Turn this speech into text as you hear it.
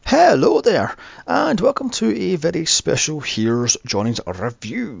Hello there, and welcome to a very special Here's Johnny's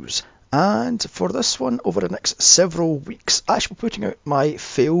Reviews. And for this one, over the next several weeks, I shall be putting out my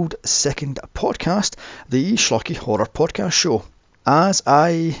failed second podcast, the Schlocky Horror Podcast Show. As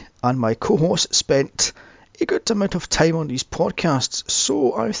I and my co-host spent a good amount of time on these podcasts,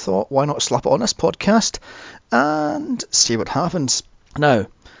 so I thought, why not slap it on this podcast and see what happens. Now,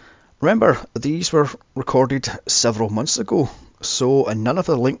 remember, these were recorded several months ago, so none of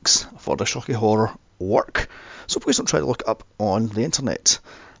the links for the Schlocky Horror work, so please don't try to look it up on the internet.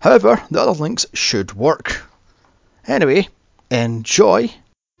 However, the other links should work. Anyway, enjoy.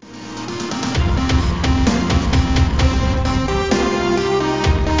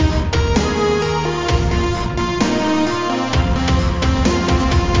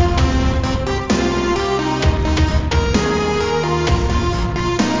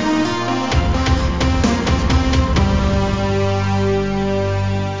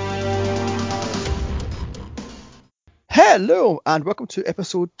 Hello, and welcome to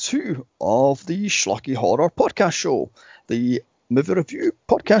episode 2 of the Schlocky Horror Podcast Show, the movie review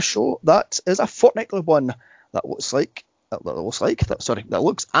podcast show that is a fortnightly one that looks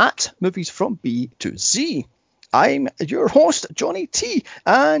at movies from B to Z. I'm your host, Johnny T,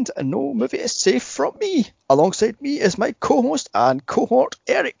 and no movie is safe from me. Alongside me is my co-host and cohort,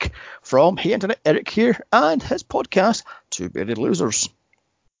 Eric, from Hey Internet Eric here, and his podcast, Two Buried Losers.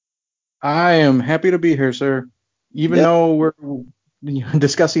 I am happy to be here, sir. Even though we're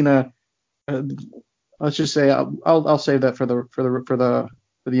discussing let's just say I'll save that for the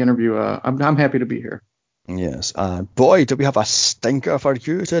interview. I'm happy to be here. Yes, and boy, do we have a stinker for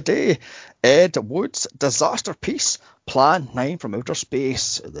you today. Ed Wood's disaster piece, Plan 9 from Outer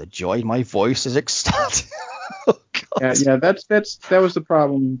Space. The joy in my voice is ecstatic. Oh, yeah, that was the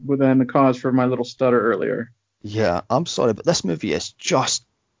problem within the cause for my little stutter earlier. Yeah, I'm sorry, but this movie is just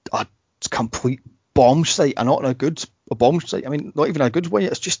a complete bomb site, and not in a bomb site. I mean, not even a good way.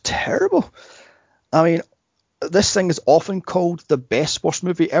 It's just terrible. I mean, this thing is often called the best worst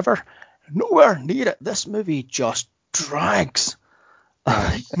movie ever. Nowhere near it. This movie just drags.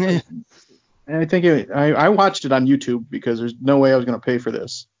 I think I watched it on YouTube because there's no way I was going to pay for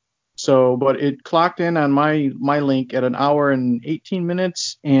this. So, but it clocked in on my link at 1 hour and 18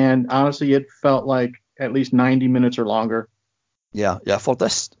 minutes, and honestly, it felt like at least 90 minutes or longer. Yeah. For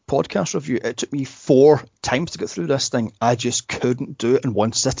this podcast review, it took me 4 times to get through this thing. I just couldn't do it in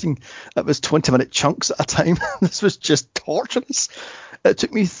one sitting. It was 20-minute chunks at a time. This was just torturous. It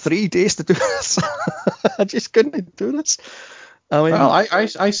took me 3 days to do this. I just couldn't do this. I mean, well, I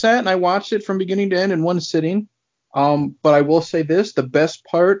sat and I watched it from beginning to end in one sitting. But I will say this: the best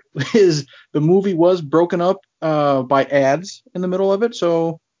part is the movie was broken up by ads in the middle of it.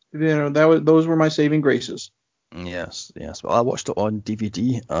 So those were my saving graces. Yes. Well, I watched it on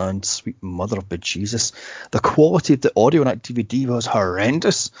DVD, and sweet mother of bejesus, the quality of the audio on that DVD was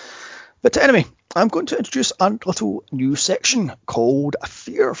horrendous. But anyway, I'm going to introduce a little new section called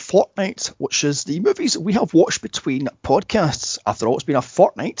Fear Fortnight, which is the movies we have watched between podcasts. After all, it's been a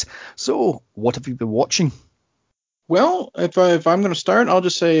fortnight, so what have you been watching? Well, if I'm going to start, I'll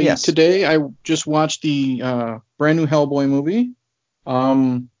just say Yes. Today I just watched the brand new Hellboy movie.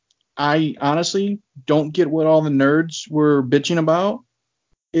 I honestly don't get what all the nerds were bitching about.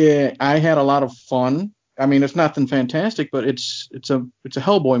 I had a lot of fun. I mean, it's nothing fantastic, but it's a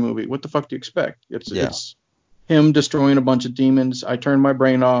Hellboy movie. What the fuck do you expect? It's him destroying a bunch of demons. I turned my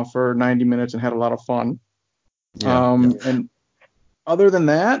brain off for 90 minutes and had a lot of fun. And other than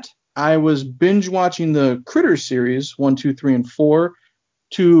that, I was binge watching the Critters series 1, 2, 3, and 4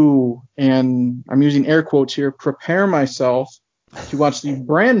 to, and I'm using air quotes here, prepare myself to watch the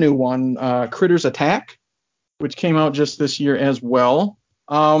brand new one, Critters Attack, which came out just this year as well.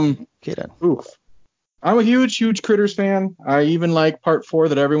 Oof. I'm a huge Critters fan. I even like part 4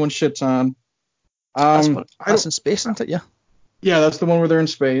 that everyone shits on. That's in space, isn't it? Yeah. Yeah, that's the one where they're in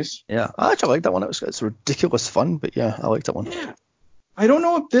space. Yeah, I actually like that one. It's ridiculous fun, but yeah, I like that one. Yeah. I don't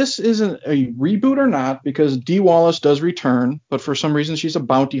know if this is a reboot or not, because Dee Wallace does return, but for some reason she's a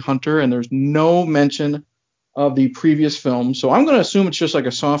bounty hunter, and there's no mention of the previous film. So I'm going to assume it's just like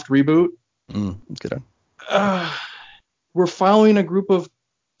a soft reboot. Good. We're following a group of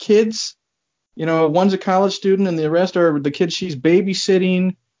kids. One's a college student, and the rest are the kids she's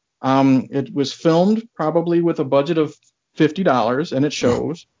babysitting. It was filmed probably with a budget of $50, and it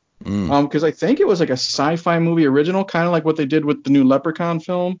shows. Because I think it was like a sci-fi movie original, kind of like what they did with the new Leprechaun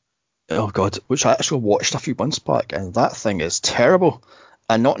film. Oh God, which I actually watched a few months back, and that thing is terrible,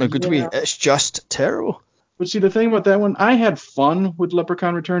 and not in a good way. It's just terrible. But see, the thing about that one, I had fun with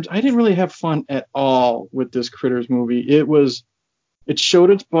Leprechaun Returns. I didn't really have fun at all with this Critters movie. It was It showed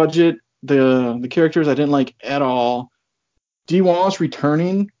its budget. The characters I didn't like at all. Dee Wallace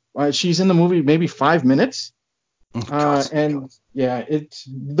returning. She's in the movie maybe 5 minutes. Oh, God. And yeah, it's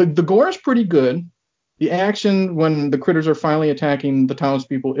the gore is pretty good. The action when the critters are finally attacking the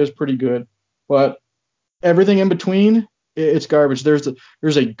townspeople is pretty good, but everything in between, it's garbage. There's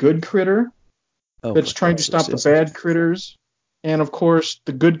a good critter Oh, that's for trying to God's stop the sake. bad critters, and of course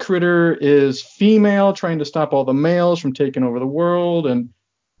the good critter is female trying to stop all the males from taking over the world. And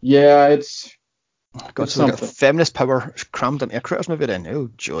yeah, God, it's so we've got something. feminist power crammed into a Critters movie then. Oh,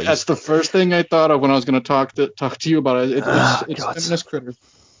 joy. That's the first thing I thought of when I was going to talk to you about it. Ah, It's God. feminist critters.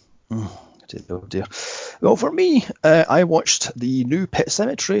 Oh, dear. Well, for me, I watched the new Pet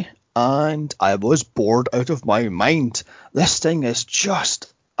Cemetery, and I was bored out of my mind. This thing is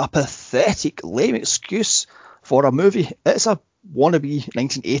just a pathetic, lame excuse for a movie. It's a wannabe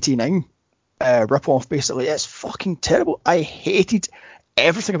 1989 rip-off, basically. It's fucking terrible. I hated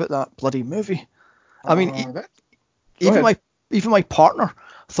everything about that bloody movie. I mean, Go even ahead. my partner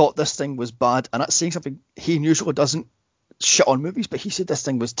thought this thing was bad, and that's saying something. He usually doesn't shit on movies, but he said this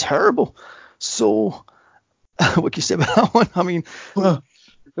thing was terrible. So, what can you say about that one? I mean,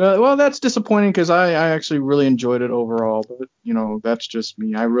 Well, that's disappointing because I actually really enjoyed it overall. But that's just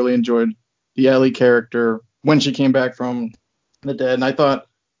me. I really enjoyed the Ellie character when she came back from the dead, and I thought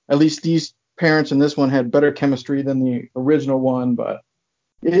at least these parents in this one had better chemistry than the original one. But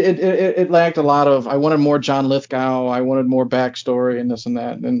it lacked a lot of. I wanted more John Lithgow. I wanted more backstory and this and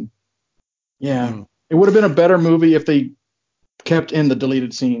that. And yeah, mm, it would have been a better movie if they kept in the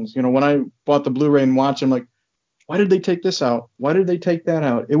deleted scenes. When I bought the Blu-ray and watched, I'm like, why did they take this out? Why did they take that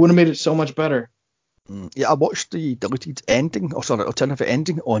out? It would have made it so much better. yeah, I watched the deleted ending, or sorry, alternative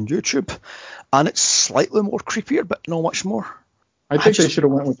ending on YouTube, and it's slightly more creepier, but not much more. I I think they just, should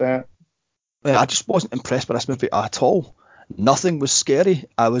have went with that. I just wasn't impressed by this movie at all. Nothing was scary.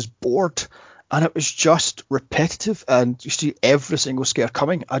 I was bored, and it was just repetitive, and you see every single scare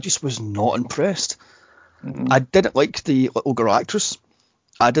coming. I just was not impressed. I Mm. didn't like the little girl actress.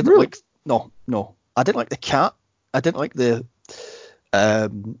 I didn't Really? like no. I didn't like the cat. I didn't like the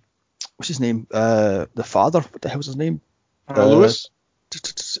um what's his name? The father. What the hell's his name? Uh, Lewis?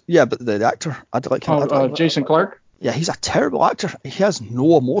 yeah, but the actor. I didn't like him. I didn't like, Jason Clark? yeah, he's a terrible actor. He has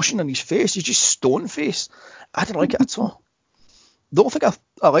no emotion in his face. He's just stone face. I didn't like it at all. The only thing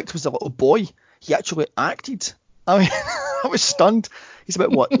I liked was the little boy. He actually acted. I mean, I was stunned. He's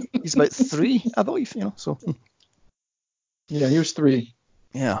about what? He's about 3, I believe. So. Yeah, he was 3.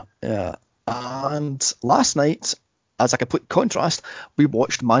 Yeah. And last night, as a complete contrast, we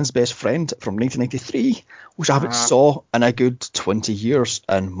watched Man's Best Friend from 1993, which I haven't saw in a good 20 years.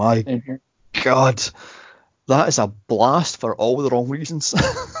 And my Same here. God, that is a blast for all the wrong reasons.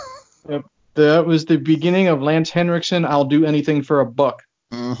 Yep. That was the beginning of Lance Henriksen, I'll do anything for a buck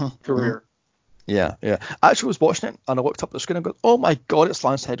career. Yeah. I actually was watching it and I looked up at the screen and go, oh my God, it's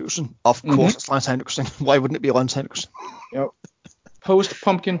Lance Henriksen. Of course it's Lance Henriksen. Why wouldn't it be Lance Henriksen? Yep. Post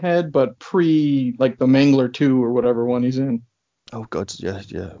Pumpkinhead, but pre like the Mangler 2 or whatever one he's in. Oh God, yeah.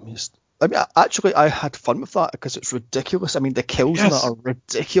 I mean, actually, I had fun with that because it's ridiculous. I mean, the kills in that Yes. are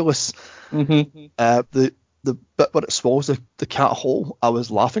ridiculous. Mm-hmm. The bit where it swallows the cat whole, I was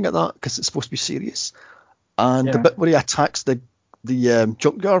laughing at that because it's supposed to be serious. And the Yeah. bit where he attacks the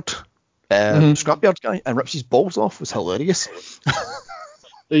junkyard, scrapyard guy and rips his balls off was hilarious.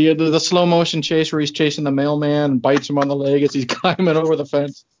 The slow motion chase where he's chasing the mailman and bites him on the leg as he's climbing over the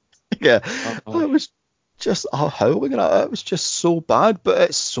fence. Yeah, Oh. I was just howling at it. It was just so bad, but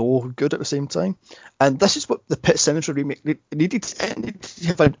it's so good at the same time. And this is what the Pet Sematary remake needed. It needed to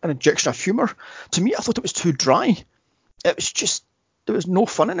have an injection of humour. To me, I thought it was too dry. It was just, there was no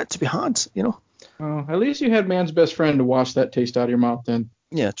fun in it to be had. Well, at least you had Man's Best Friend to wash that taste out of your mouth then.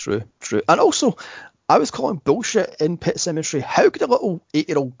 Yeah, true. And also, I was calling bullshit in Pet Sematary. How could a little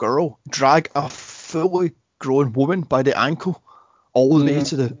 8-year-old girl drag a fully grown woman by the ankle all the way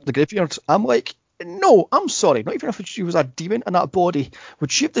to the graveyard? I'm like, no, I'm sorry. Not even if she was a demon in that body,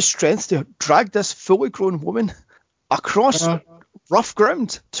 would she have the strength to drag this fully grown woman across rough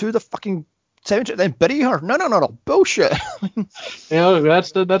ground to the fucking cemetery and then bury her? No. Bullshit.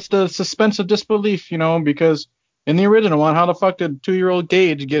 That's the suspense of disbelief, because in the original one, how the fuck did 2-year-old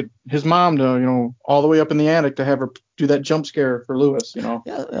Gage get his mom to, all the way up in the attic to have her do that jump scare for Lewis, Yeah,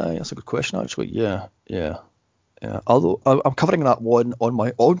 that's a good question, actually. Yeah. Although I'm covering that one on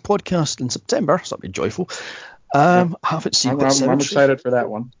my own podcast in September, so that'll be joyful. Yep. Haven't seen Pet I'm Sematary. excited for that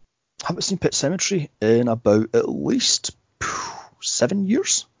one. Haven't seen Pet Sematary in about at least 7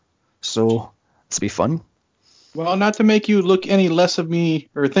 years, so this will be fun. Well, not to make you look any less of me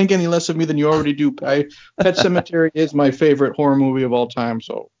or think any less of me than you already do. Pet Cemetery is my favorite horror movie of all time.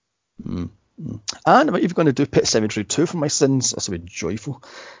 So Mm, mm. And I'm even going to do Pet Cemetery 2 for my sins. This will be joyful.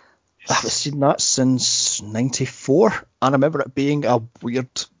 I haven't seen that since '94, and I remember it being a weird,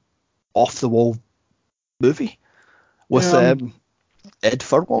 off-the-wall movie with yeah, Ed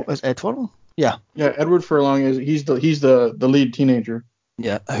Furlong. Is Ed Furlong? Yeah, yeah. Edward Furlong is he's the lead teenager.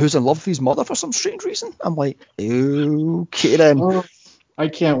 yeah. Who's in love with his mother for some strange reason? I'm like, okay then. Oh, I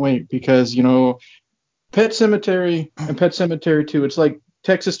can't wait because Pet Cemetery and Pet Cemetery 2. It's like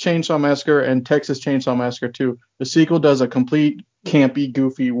Texas Chainsaw Massacre and Texas Chainsaw Massacre 2. The sequel does a complete campy,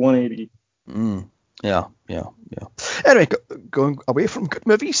 goofy 180. Mm, yeah, yeah, yeah. Anyway, going away from good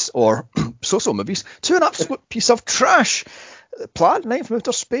movies or so-so movies to an absolute piece of trash. Plan 9 from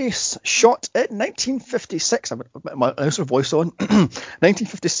Outer Space, shot in 1956. I've got my announcer voice on.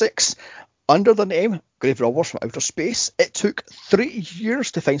 1956, under the name Grave Robbers from Outer Space. It took 3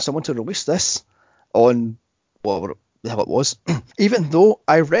 years to find someone to release this on whatever the hell it was. Even though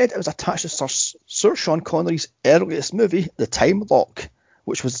I read it was attached to Sir Sean Connery's earliest movie, The Time Lock,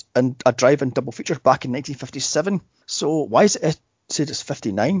 which was in a drive-in double feature back in 1957. So why is it said it's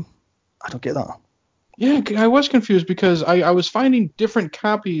 59? I don't get that. Yeah, I was confused because I was finding different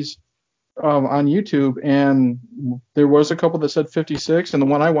copies on YouTube, and there was a couple that said 56, and the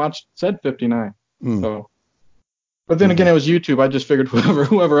one I watched said 59. Mm. So, but then Mm-hmm. again, it was YouTube. I just figured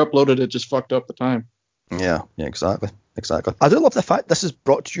whoever uploaded it just fucked up the time. Yeah, yeah, exactly, exactly. I do love the fact this is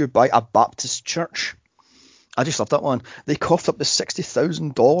brought to you by a Baptist church. I just love that one. They coughed up the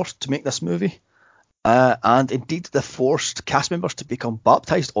 $60,000 to make this movie, and indeed they forced cast members to become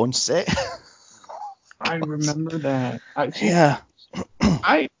baptized on set. I remember that. I see. Yeah.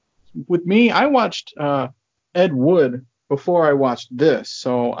 I with me, I watched Ed Wood before I watched this,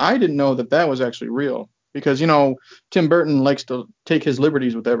 so I didn't know that that was actually real because Tim Burton likes to take his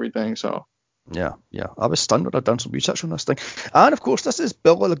liberties with everything. So Yeah, yeah. I was stunned when I'd done some research on this thing. And of course, this is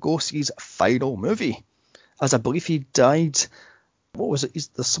Bela Lugosi's final movie, as I believe he died. What was it?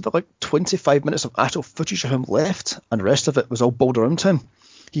 There's something like 25 minutes of actual footage of him left, and the rest of it was all bowled around him.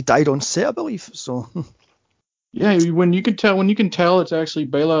 He died on set, I believe. So yeah, when you can tell it's actually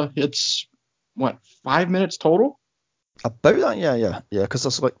Bela, it's what 5 minutes total. about that, yeah, yeah, yeah. Because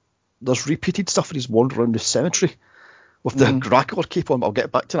there's repeated stuff when he's wandering around the cemetery with the Mm. Dracula cape on. But I'll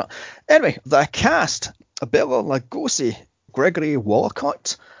get back to that. Anyway, the cast: Bela Lugosi, Gregory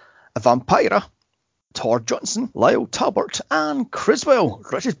Wallacott, Vampira, Tor Johnson, Lyle Talbot, and Criswell,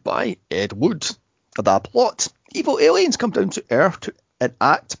 directed by Ed Wood. The plot: evil aliens come down to Earth to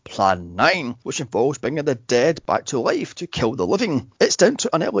enact Plan 9, which involves bringing the dead back to life to kill the living. It's down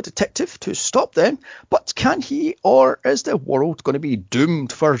to an early detective to stop them, but can he, or is the world going to be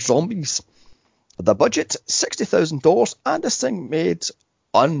doomed for zombies? The budget, $60,000, and this thing made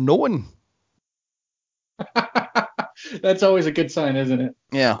unknown. That's always a good sign, isn't it?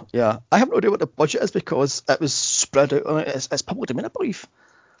 Yeah, yeah. I have no idea what the budget is because it was spread out. It's public domain, I believe.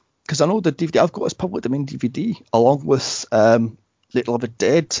 Because I know the DVD I've got is public domain DVD, along with Little of the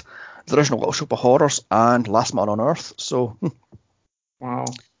Dead, the original Little Shop of Horrors, and Last Man on Earth. So, Wow.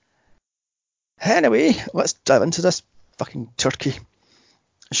 anyway, let's dive into this fucking turkey,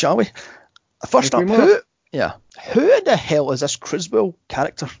 shall we? First If we up, must. who in the hell is this Criswell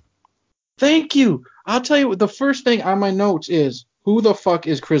character? Thank you. I'll tell you what. The first thing on my notes is who the fuck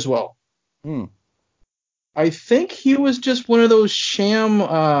is Criswell? Hmm. I think he was just one of those sham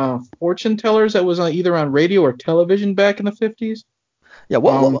fortune tellers that was either on radio or television back in the 50s. Yeah,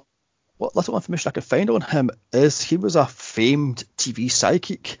 Um, what little information I could find on him is he was a famed TV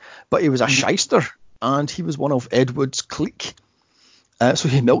psychic, but he was a shyster, and he was one of Ed Wood's clique. So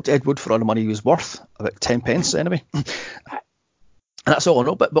he milked Ed Wood for all the money he was worth, about 10 pence anyway. And that's all I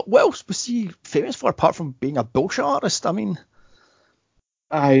know. But what else was he famous for apart from being a bullshit artist? I mean,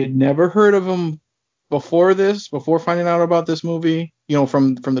 I never heard of him before finding out about this movie,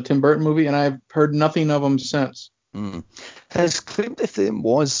 from the Tim Burton movie, and I've heard nothing of him since. his claim to fame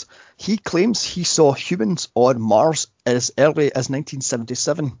was he claims he saw humans on Mars as early as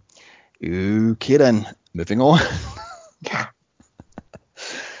 1977. Okay then, moving on.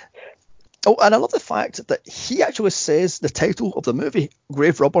 Oh, and I love the fact that he actually says the title of the movie,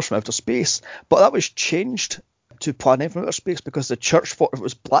 Grave Robbers from Outer Space, but that was changed to Plan 9 from Outer Space because the church thought it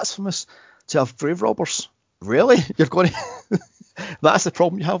was blasphemous to have grave robbers. Really? You're going to... That's the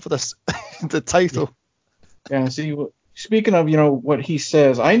problem you have with this, the title. Yeah, see, speaking of, what he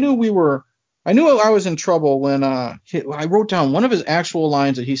says, I knew I was in trouble when I wrote down one of his actual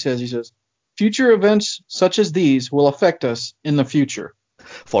lines that he says, future events such as these will affect us in the future.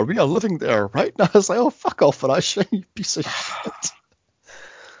 for we are living there right now. I was like, oh, fuck off for that shit, you piece of shit.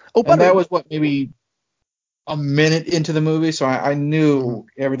 Oh, but And that was what, maybe a minute into the movie, so I knew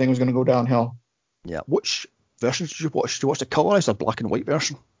everything was going to go downhill. Yeah. Which version did you watch? Did you watch the colorized or black and white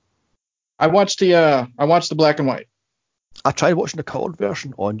version? I watched the black and white. I tried watching the coloured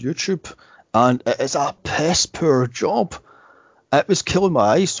version on YouTube, and it is a piss poor job. It was killing my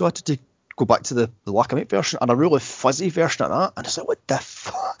eyes, so I had to go back to the black and white version and a really fuzzy version of that. And it's like, what the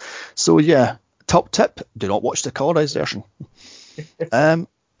fuck? So yeah, top tip: do not watch the colorized version.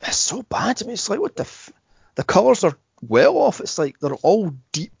 It's so bad. I mean, it's like, what the colours are well off. It's like they're all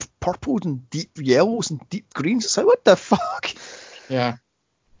deep purples and deep yellows and deep greens. It's like, what the fuck? Yeah.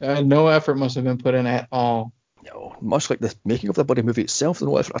 No effort must have been put in at all. No, much like the making of the bloody movie itself,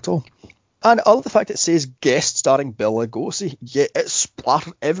 no effort at all. And I love the fact it says guest starring Bela Lugosi. Yeah, it's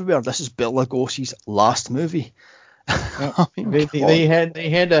splattered everywhere. This is Bela Lugosi's last movie. Yep. I mean, They had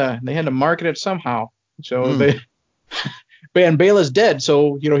to market it somehow. So Mm. and Bela's dead,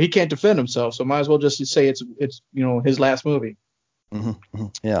 so he can't defend himself. So might as well just say it's his last movie.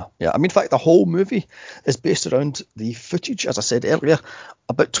 Yeah. I mean, in fact, the whole movie is based around the footage, as I said earlier,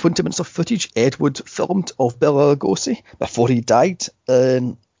 about 20 minutes of footage Ed Wood filmed of Bela Lugosi before he died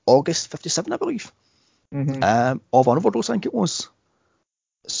in August 57, I believe, of an overdose, I think it was.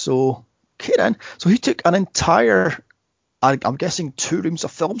 So, Kieran, so he took an entire, I'm guessing, 2 rooms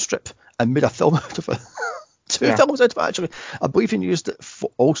of film strip and made a film out of it. Two films out of it, actually. I believe he used it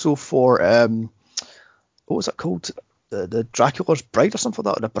also for, what was it called? The Dracula's Bride or something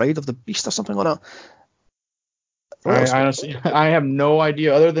like that, or the Bride of the Beast or something like that. I honestly, I have no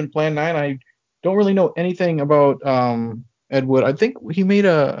idea other than Plan 9. I don't really know anything about Ed Wood. I think he made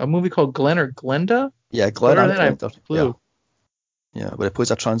a movie called Glenn or Glenda. Yeah, Glenn and Glenda. Clue. Yeah, where he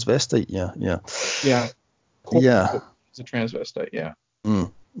plays a transvestite. Yeah. Yeah. He's a transvestite. Yeah.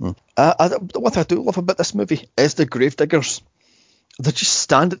 What I do love about this movie is the gravediggers. They just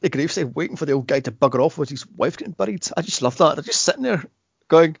stand at the graveside waiting for the old guy to bugger off with his wife getting buried. I just love that. They're just sitting there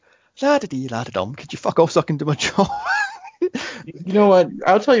going, la-da-dee, la-da-dum, could you fuck off so I can do my job? You know what?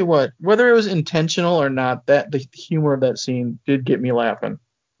 I'll tell you what. Whether it was intentional or not, that the humor of that scene did get me laughing.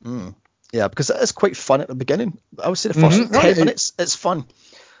 Yeah, because it is quite fun at the beginning. I would say the first 10 minutes, it's fun.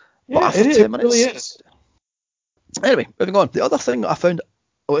 But after 10 minutes... really is. Anyway, moving on. The other thing I found,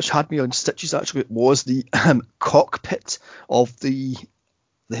 which had me on stitches actually, was the cockpit of the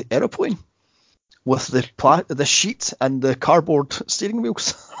aeroplane with the sheet and the cardboard steering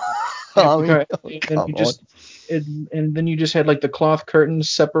wheels. And then you just had like the cloth curtains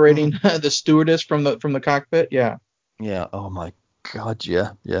separating the stewardess from the cockpit. Yeah. Yeah. Oh my God.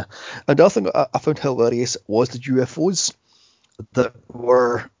 Yeah. Another thing I found hilarious was the UFOs that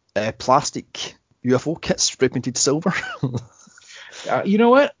were plastic UFO kits spray painted silver. You know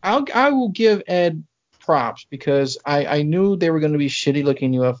what? I will give Ed props because I knew they were going to be shitty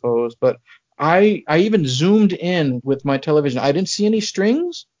looking UFOs, but I even zoomed in with my television. I didn't see any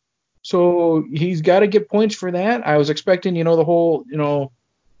strings, so he's got to get points for that. I was expecting, the whole,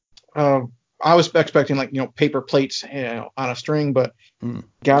 I was expecting like, paper plates, on a string, but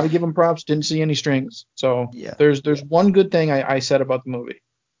got to give him props. Didn't see any strings. So yeah. There's one good thing I said about the movie.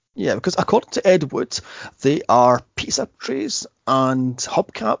 Yeah, because according to Ed Wood, they are pizza trays and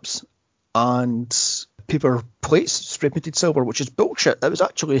hubcaps and paper plates spray painted silver, which is bullshit. It was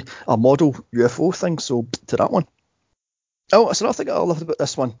actually a model UFO thing, so to that one. Oh, that's another thing I loved about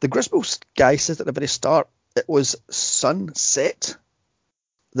this one. The Griswold guy says at the very start it was sunset.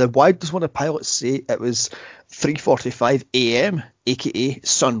 Why does one of the pilots say it was 3:45 a.m., aka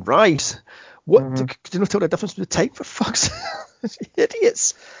sunrise? What? Do you not tell the difference between the time, for fuck's sake?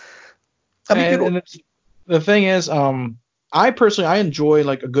 Idiots. I mean, the thing is, I personally, I enjoy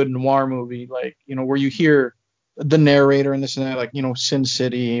like a good noir movie, like, where you hear the narrator and this and that, like, Sin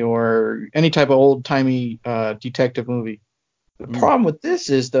City or any type of old timey detective movie. The problem with this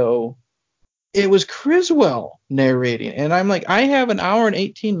is, though, it was Criswell narrating, and I'm like, I have an hour and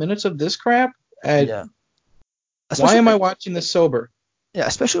 18 minutes of this crap. Yeah. Why am I watching this sober? Yeah,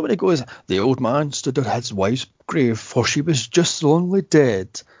 especially when he goes, the old man stood at his wife's grave, for she was just lonely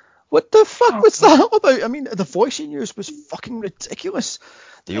dead. What the fuck was that about? I mean, the voice he used was fucking ridiculous.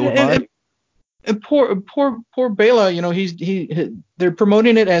 The old man. And poor Bela, they're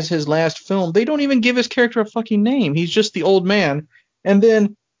promoting it as his last film. They don't even give his character a fucking name. He's just the old man. And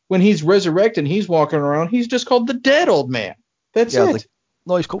then when he's resurrected, he's walking around. He's just called the dead old man. That's it.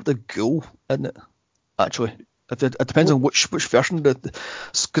 No, he's called the Ghoul, isn't it? Actually, it depends on which version.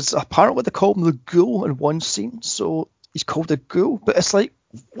 Because apparently they call him the Ghoul in one scene, so he's called the Ghoul. But it's like,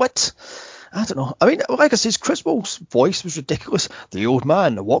 what? I don't know. I mean, like I said, Chris Wall's voice was ridiculous. The old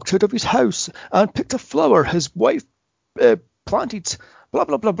man walked out of his house and picked a flower his wife planted. Blah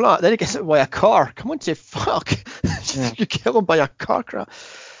blah blah blah. Then he gets hit by a car. Come on, say fuck! Yeah. You kill him by a car crash.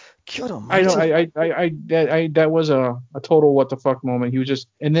 God I know. almighty. That was a total what the fuck moment. He was just,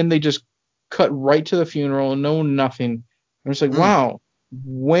 and then they just cut right to the funeral, no nothing. I'm just like, Mm. wow,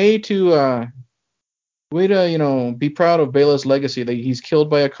 way to be proud of Bela's legacy that he's killed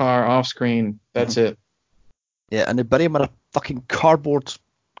by a car off screen. That's it. Yeah, and they bury him in a fucking cardboard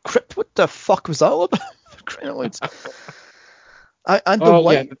crypt. What the fuck was that all about? Crying out loud. And the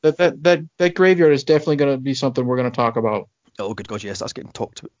Oh yeah, wife. that graveyard is definitely going to be something we're going to talk about. Oh, good God, yes, that's getting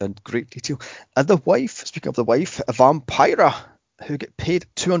talked to in great detail. And the wife, speaking of the wife, a vampira, who get paid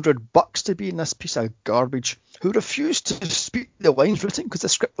 $200 to be in this piece of garbage, who refused to speak the lines written because the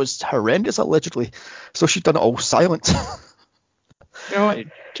script was horrendous, allegedly. So she'd done it all silent.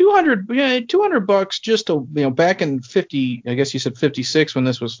 200 bucks just to back in 50, I guess you said 56 when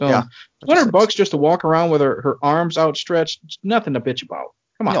this was Yeah, filmed. 200 56. bucks just to walk around with her arms outstretched. It's nothing to bitch about.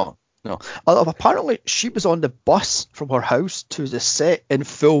 Come on. No. Although apparently she was on the bus from her house to the set in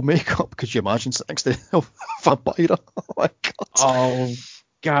full makeup. Could you imagine sitting next to a vampire? Oh my God. Oh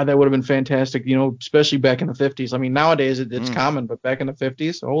God, that would have been fantastic. Especially back in the 50s. I mean, nowadays it's common, but back in the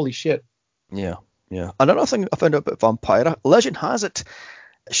 50s, holy shit. Yeah. Another thing I found out about Vampira, legend has it,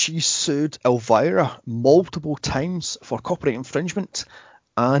 she sued Elvira multiple times for copyright infringement,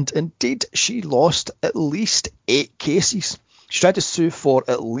 and indeed she lost at least 8 cases. She tried to sue for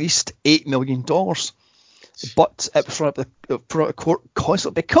at least $8 million, but it was thrown out of court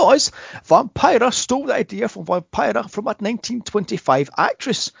constantly because Vampira stole the idea from Vampira from a 1925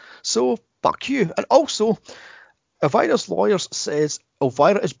 actress. So fuck you. And also, Elvira's lawyers says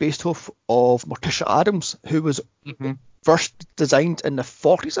Elvira is based off of Morticia Addams, who was first designed in the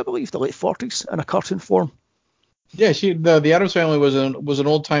 40s, I believe, the late 40s, in a cartoon form. Yeah, the Addams Family was an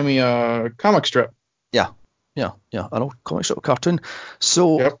old timey comic strip. Yeah, an old comic strip cartoon.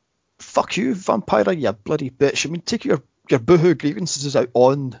 So, Yep. fuck you, Vampira, you bloody bitch. I mean, take your boohoo grievances out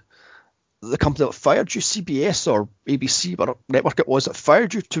on the company that fired you, CBS or ABC, whatever network it was that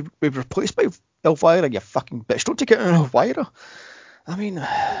fired you, to be replaced by Elvira, you fucking bitch. Don't take it out on Elvira. I mean,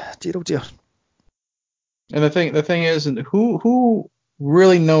 dear oh dear. And the thing is, and who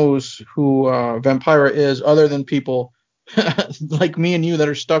really knows who Vampira is other than people like me and you that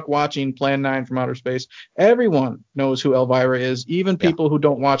are stuck watching Plan 9 from Outer Space? Everyone knows who Elvira is, even Yeah. people who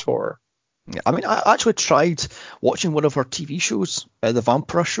don't watch horror. Yeah, I mean, I actually tried watching one of her TV shows, the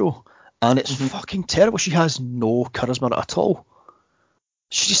Vampire Show, and it's fucking terrible. She has no charisma at all.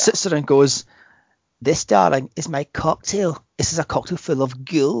 She just sits there and goes, "This, darling, is my cocktail. This is a cocktail full of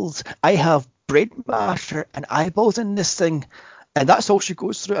ghouls. I have brain matter and eyeballs in this thing." And that's all she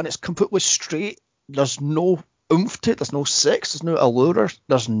goes through, and it's completely straight. There's no oomph to it. There's no sex. There's no allure.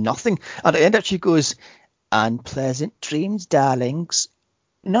 There's nothing. And at the end of it, she goes, "Unpleasant dreams, darlings."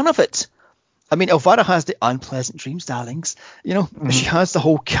 None of it. I mean, Elvira has the unpleasant dreams, darlings. She has the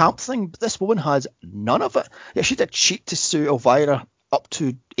whole camp thing, but this woman has none of it. Yeah, she did cheat to sue Elvira up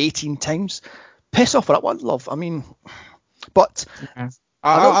to 18 times. Piss off for that one, love. I mean, but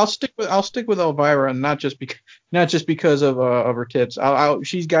I'll stick with Elvira, and not just because of her tits.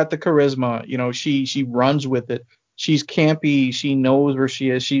 She's got the charisma. She runs with it. She's campy. She knows where she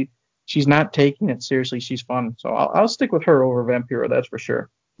is. She's not taking it seriously. She's fun. So I'll stick with her over Vampira. That's for sure.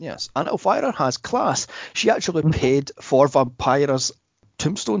 yes, and Elvira has class. She actually paid for Vampira's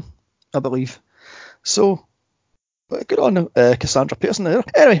tombstone, I believe. So, good on Cassandra Pearson there.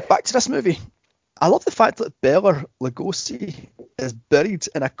 Anyway, back to this movie. I love the fact that Bela Lugosi is buried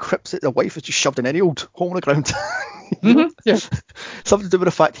in a crypt that the wife has just shoved in any old hole in the ground. Yeah. Something to do with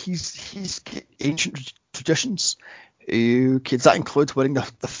the fact he's ancient traditions. Okay, does that include wearing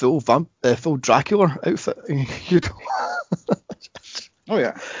the full Dracula outfit? Oh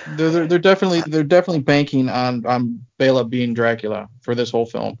yeah, they're definitely banking on Bela being Dracula for this whole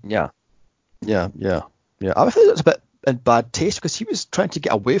film. Yeah. I think that's a bit in bad taste because he was trying to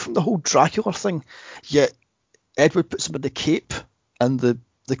get away from the whole Dracula thing, yet Edward puts him in the cape and the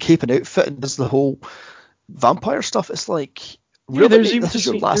cape and outfit and does the whole vampire stuff. It's like, really, this is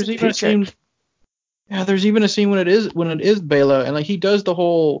your last paycheck. There's even a scene when it is Bela, and like he does the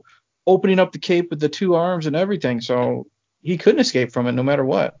whole opening up the cape with the two arms and everything, so he couldn't escape from it no matter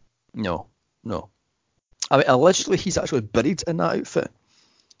what. No. I mean, allegedly he's actually buried in that outfit.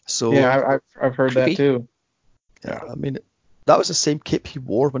 So yeah, I've heard creepy. that too. Yeah, I mean, that was the same cape he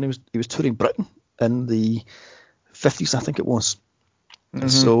wore when he was touring Britain in the 50s, I think it was.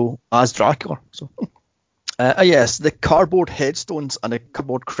 So as Dracula. So Yes, the cardboard headstones and the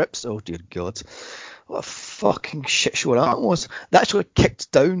cardboard crypts. Oh dear God, what a fucking shit show that was. They actually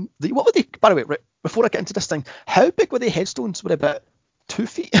kicked down the. What were they? By the way, right before I get into this thing, how big were the headstones? Were they about 2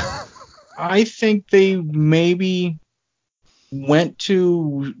 feet? I think they maybe went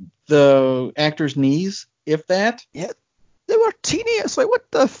to the actor's knees, if that. Yeah, they were teeny. It's like, what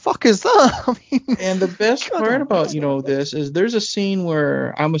the fuck is that? I mean, And the best God part about, this is there's a scene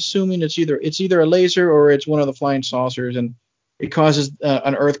where I'm assuming it's either a laser or it's one of the flying saucers, and it causes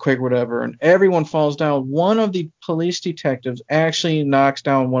an earthquake or whatever, and everyone falls down. One of the police detectives actually knocks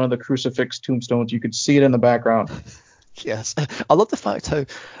down one of the crucifix tombstones. You could see it in the background. yes, I love the fact how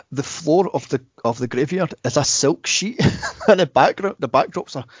the floor of the graveyard is a silk sheet, and the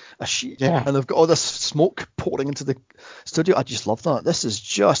backdrop's a sheet, Yeah. and they've got all this smoke pouring into the studio. I just love that. This is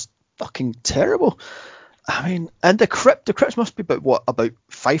just fucking terrible. I mean, and the crypt must be about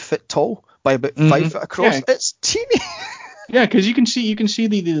 5 foot tall by about 5 foot across. Yeah. It's teeny. Yeah, because you can see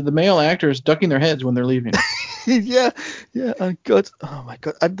the male actors ducking their heads when they're leaving. yeah, and God, oh my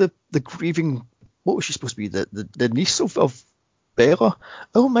God, and the grieving. What was she supposed to be? The niece of Bella.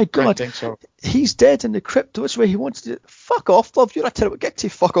 Oh my I God, think so. he's dead in the crypt. Which way he wants to? Fuck off, love. You're a terrible. Get to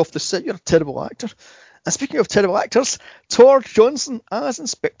fuck off the set. You're a terrible actor. And speaking of terrible actors, Tor Johnson as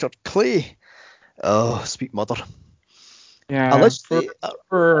Inspector Clay. Oh, sweet mother. Yeah, Allegedly.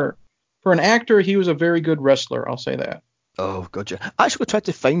 for an actor, he was a very good wrestler. I'll say that. Oh God, yeah. I actually tried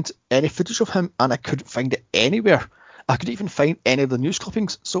to find any footage of him, and I couldn't find it anywhere. I couldn't even find any of the news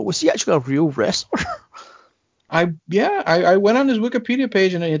clippings. So was he actually a real wrestler? I went on his Wikipedia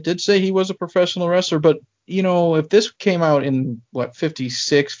page and it did say he was a professional wrestler, but if this came out in what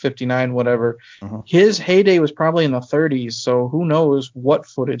 56, 59, whatever, his heyday was probably in the 30s, so who knows what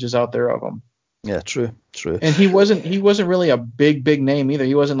footage is out there of him. Yeah, true. And he wasn't really a big name either.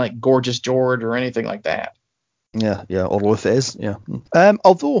 He wasn't like Gorgeous George or anything like that. Yeah, or Lopez, yeah.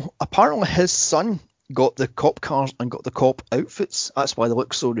 Although apparently his son got the cop cars and got the cop outfits. That's why they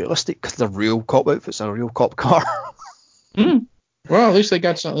look so realistic, because they're real cop outfits and a real cop car. Well, at least they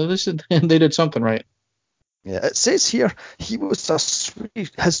got some. At least they did something right. Yeah, it says here he was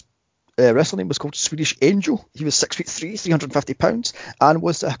his wrestling name was called Swedish Angel. He was 6'3", 350 pounds, and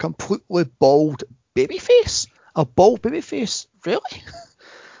was a completely bald babyface. A bald babyface, really?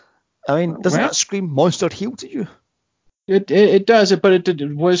 I mean, doesn't that scream monster heel to you? It does it, but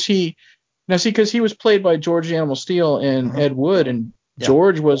was he now? See, because he was played by George Animal Steel and Ed Wood, and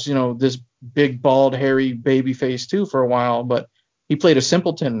George was this big bald hairy baby face too for a while, but he played a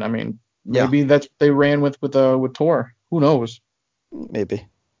simpleton. I mean, maybe that's what they ran with Tor. Who knows? Maybe.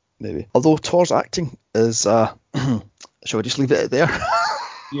 Although Tor's acting is, shall we just leave it there?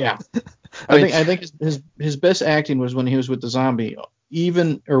 Yeah, I think his best acting was when he was with the zombie.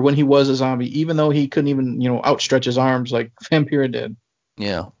 When he was a zombie, even though he couldn't even, outstretch his arms like Vampira did.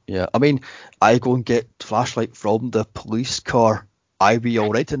 Yeah. I mean, I go and get flashlight from the police car. I be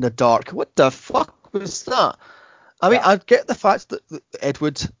alright in the dark. What the fuck was that? I mean, I get the fact that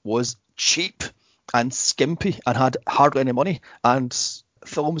Edward was cheap and skimpy and had hardly any money, and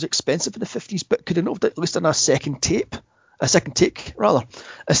film was expensive in the 50s, but could have not at least done a second take, rather.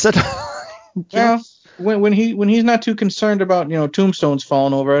 Instead, when he's not too concerned about tombstones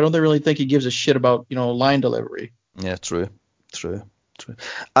falling over, I don't really think he gives a shit about line delivery. Yeah, true.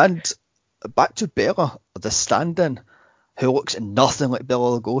 And back to Bella, the stand-in, who looks nothing like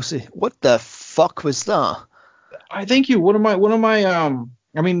Bela Lugosi. What the fuck was that? I think one of my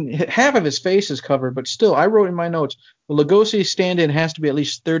I mean, half of his face is covered, but still, I wrote in my notes, the Lugosi stand-in has to be at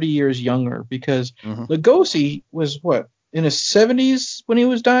least 30 years younger, because Lugosi was in his 70s when he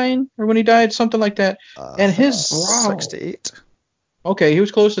was dying, or when he died, something like that. And his brow, 68. Okay, he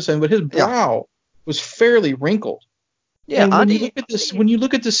was close to 7, but his brow was fairly wrinkled. Yeah, and when you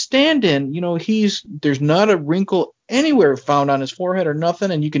look at the stand-in, there's not a wrinkle anywhere found on his forehead or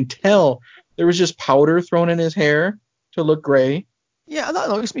nothing, and you can tell there was just powder thrown in his hair to look gray. Yeah, and that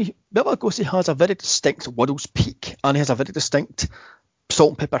annoys me. Bela Lugosi has a very distinct widow's peak, and he has a very distinct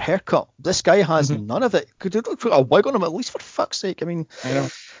salt and pepper haircut. This guy has none of it. Could you put a wig on him at least, for fuck's sake? I mean, I know.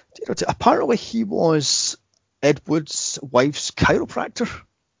 Apparently he was Ed Wood's wife's chiropractor.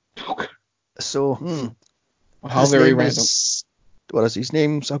 So, how very random. What is his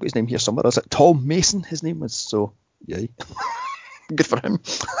name? So I've got his name here somewhere. Is it Tom Mason? His name was, so yay. Good for him.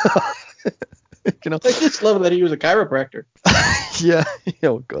 I just love that he was a chiropractor. Yeah.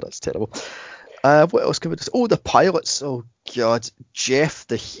 Oh god, that's terrible. What else can we do? Oh, the pilots. Oh god, Jeff,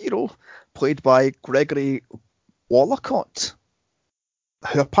 the hero, played by Gregory Wallacott,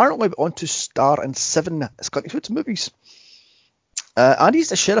 who apparently went on to star in 7 Scott Eastwood movies. And he's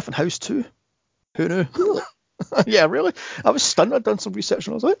the sheriff in House 2. Who knew? Yeah, really. I was stunned. I'd done some research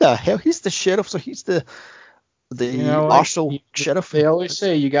and I was like, what the hell? He's the sheriff, so he's the You know, Arsenal sheriff. they always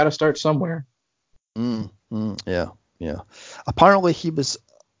say you got to start somewhere. Yeah, yeah. Apparently he was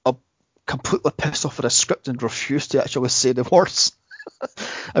completely pissed off at a script and refused to actually say the words.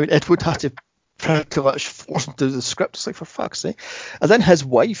 I mean, Ed Wood had to pretty much force him to do the script. It's like, for fuck's sake. And then his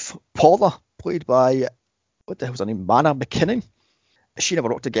wife, Paula, played by, what the hell was her name? Mana McKinnon. She never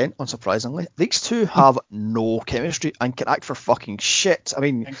worked again, unsurprisingly. These two have no chemistry and can act for fucking shit. I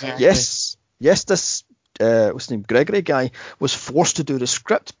mean, Exactly. yes, this what's his name, Gregory guy was forced to do the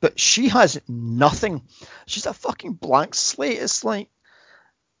script, but she has nothing. She's a fucking blank slate. It's like,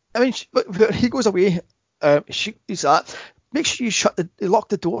 I mean, but he goes away. He's at. Make sure you lock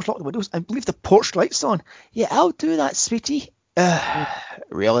the doors, lock the windows, and leave the porch lights on. Yeah, I'll do that, sweetie.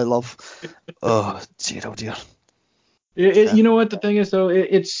 Really, love. Oh dear, oh dear. You know what the thing is though?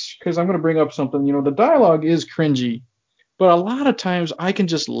 It's because I'm going to bring up something. You know, the dialogue is cringy, but a lot of times I can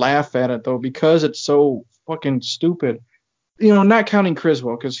just laugh at it though because it's so fucking stupid. You know, not counting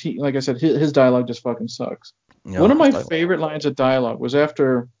Criswell because he, like I said, his dialogue just fucking sucks. Yeah, One of my favorite lines of dialogue was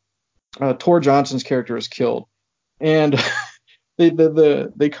after Tor Johnson's character is killed, and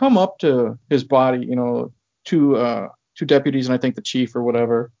they come up to his body, you know, two deputies and I think the chief or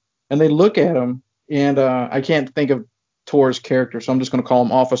whatever, and they look at him, and I can't think of Tor's character, so I'm just going to call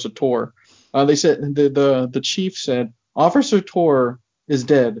him Officer Tor. They said the chief said Officer Tor is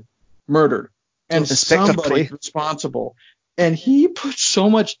dead, murdered, and Inspector somebody's Clay. responsible. And he put so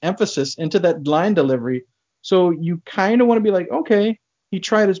much emphasis into that line delivery, so you kind of want to be like, okay, he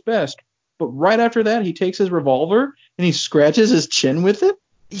tried his best. But right after that, he takes his revolver and he scratches his chin with it.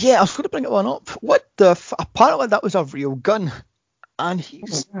 Yeah, I was going to bring it one up. What the? Apparently that was a real gun, and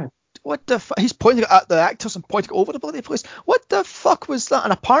he's what the? He's pointing at the actors and pointing over the bloody place. What the fuck was that?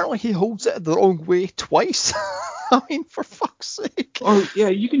 And apparently he holds it the wrong way twice. I mean, for fuck's sake. Oh yeah,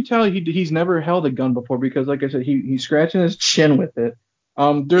 you can tell he's never held a gun before because, like I said, he's scratching his chin with it.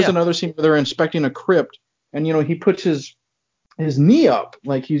 There's another scene where they're inspecting a crypt, and you know he puts his knee up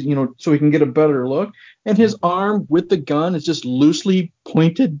like he's, you know, so he can get a better look, and his arm with the gun is just loosely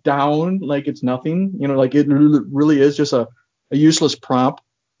pointed down like it's nothing, you know, like it really is just a useless prop.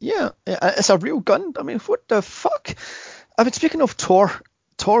 Yeah, it's a real gun. I mean, what the fuck? I mean, speaking of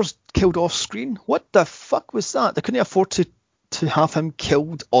Tor's killed off screen. What the fuck was that? They couldn't afford to have him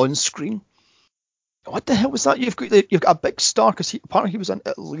killed on screen. What the hell was that? You've got a big star because apparently he was in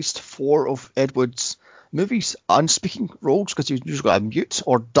at least 4 of Ed Wood's movies and speaking roles because he usually got a mute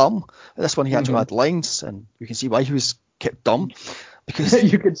or dumb. This one he actually had lines, and you can see why he was kept dumb because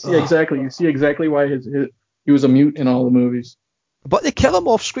you can see exactly. You see exactly why he was a mute in all the movies. But they kill him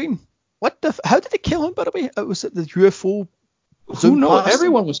off screen. What the? How did they kill him? By the way, it was the UFO. Who knows?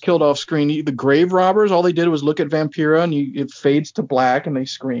 Everyone was killed off screen. The grave robbers, all they did was look at Vampira, and it fades to black, and they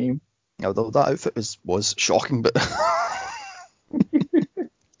scream. Although that outfit was shocking, but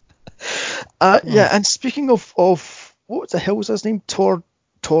yeah. And speaking of what the hell was his name? Tor's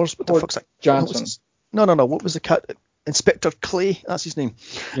what the fuck's that? Johnson. No. What was the cat? Inspector Clay. That's his name.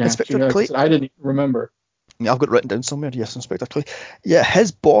 Yeah, Inspector Clay. I didn't remember. Yeah, I've got it written down somewhere. Yes, Inspector Clay. Yeah,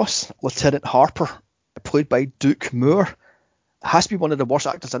 his boss, Lieutenant Harper, played by Duke Moore, has to be one of the worst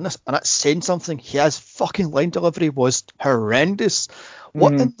actors in this, and that's saying something. His fucking line delivery was horrendous.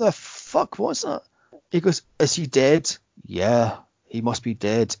 What in the fuck was that? He goes, "Is he dead?" Yeah, he must be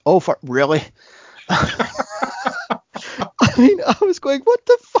dead. Oh, for really? I mean, I was going, what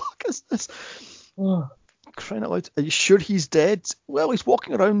the fuck is this? Crying out loud. Are you sure he's dead? Well, he's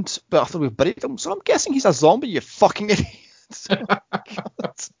walking around, but after we've buried him, so I'm guessing he's a zombie, you fucking idiot.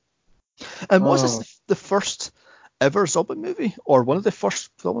 And was this the first ever zombie movie, or one of the first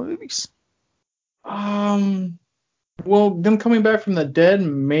zombie movies? Well, them coming back from the dead,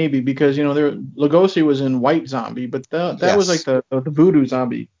 maybe, because you know Lugosi was in White Zombie, but that was like the voodoo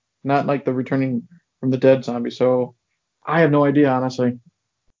zombie, not like the returning from the dead zombie. So I have no idea, honestly.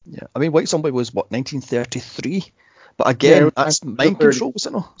 Yeah, I mean White Zombie was what 1933, but again that's mind control,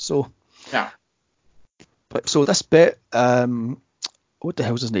 wasn't it? So yeah. But so this bit, what the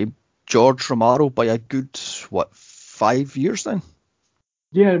hell's his name? George Romero by a good 5 years then.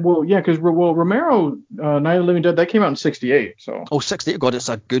 Yeah, because Romero, Night of the Living Dead, that came out in 68, so. Oh, 68, God, it's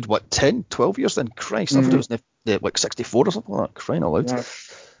a good, 10, 12 years then? Christ, I thought it was like 64 or something like that. Crying out loud. Yeah.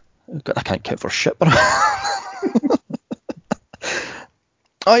 God, I can't count for shit, but...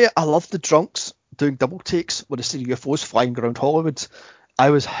 Oh yeah, I love the drunks doing double takes when they see UFOs flying around Hollywood. I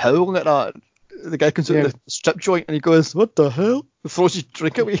was howling at that. The guy comes out of the strip joint and he goes, "What the hell?" He throws his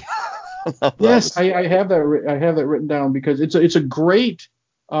drink away. Yes, I have that. I have that written down because it's a great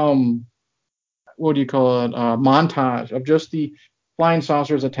what do you call it, montage of just the flying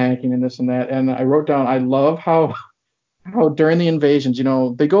saucers attacking and this and that. And I wrote down, I love how during the invasions,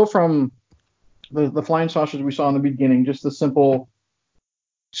 they go from the flying saucers we saw in the beginning, just the simple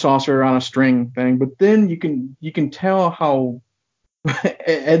saucer on a string thing, but then you can tell how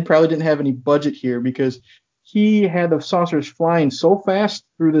Ed probably didn't have any budget here because he had the saucers flying so fast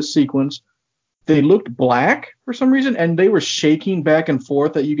through this sequence. They looked black for some reason, and they were shaking back and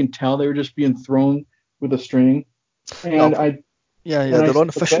forth that you can tell they were just being thrown with a string. And No, I yeah, and I they're on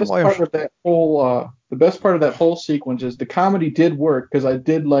said a fishing wire. the best part of that whole sequence is the comedy did work because I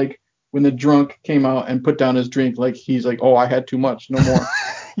did like when the drunk came out and put down his drink, like he's like, oh, I had too much, no more.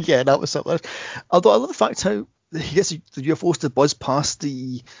 Yeah, that was something. Although I love the fact how he gets the UFOs to buzz past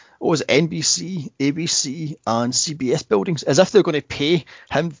the NBC, ABC, and CBS buildings as if they're going to pay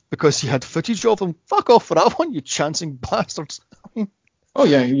him because he had footage of them. Fuck off for that one, you chancing bastards. Oh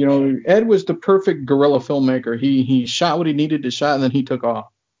yeah, Ed was the perfect guerrilla filmmaker. He shot what he needed to shot, and then he took off.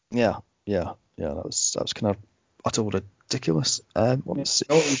 Yeah. That was kind of utterly ridiculous. Let me see.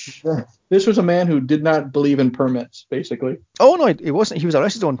 This was a man who did not believe in permits, basically. Oh no, he wasn't. He was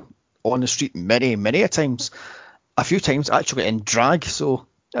arrested on the street many a times. A few times actually in drag. So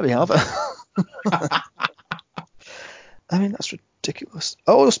there we have it. I mean, that's ridiculous.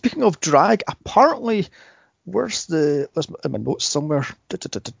 Oh, speaking of drag, apparently, there's in my notes somewhere. What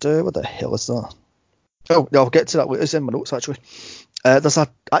the hell is that? Oh, yeah, I'll get to that later. It's in my notes, actually. There's an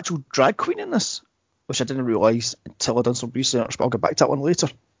actual drag queen in this, which I didn't realise until I done some research, but I'll get back to that one later.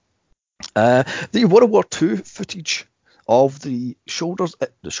 The World War II footage of the soldiers, I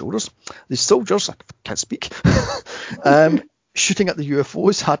can't speak, shooting at the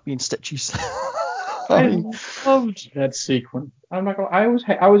UFOs had me in stitches. I loved that sequence. I'm not gonna. I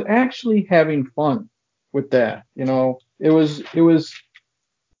was actually having fun with that. It was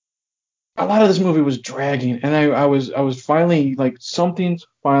a lot of this movie was dragging, and I was finally like something's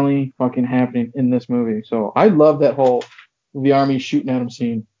finally fucking happening in this movie. So I love that whole the army shooting at him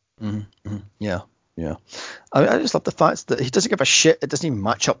scene. Mm-hmm. Yeah. I just love the fact that he doesn't give a shit. It doesn't even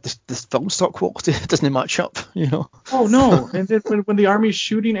match up. This film stock quality it doesn't match up. Oh no! And then when the army's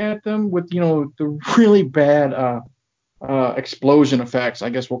shooting at them with the really bad explosion effects,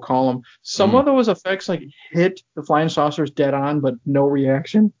 I guess we'll call them. Some of those effects like hit the flying saucers dead on, but no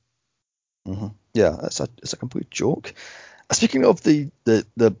reaction. Mm-hmm. Yeah, it's a complete joke. Speaking of the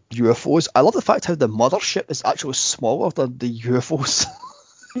UFOs, I love the fact how the mothership is actually smaller than the UFOs.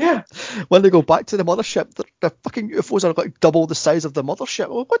 Yeah. When they go back to the mothership, the fucking UFOs are like double the size of the mothership.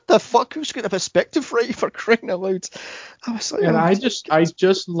 Well, what the fuck? Who's got a perspective right for crying out loud? I was like, and I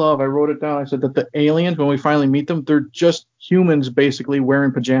just love. I wrote it down. I said that the aliens, when we finally meet them, they're just humans basically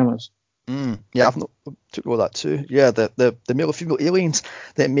wearing pajamas. Yeah, I've took all that too. Yeah, the male and female aliens.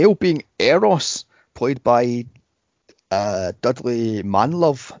 The male being Eros, played by Dudley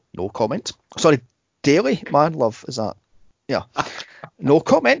Manlove. No comment. Sorry, Daly Manlove. Is that? Yeah. No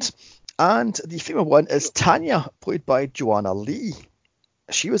comment. And the female one is Tanya, played by Joanna Lee.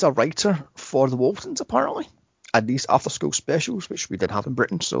 She was a writer for the Waltons, apparently. And these after-school specials, which we didn't have in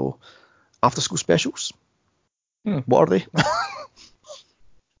Britain, so after-school specials. What are they?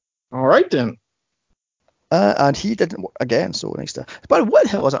 All right, then. And he didn't work again, so nice to... But what the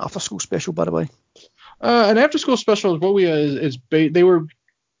hell is an after-school special, by the way? An after-school special is what they were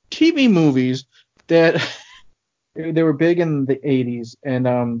TV movies that... They were big in the 80s,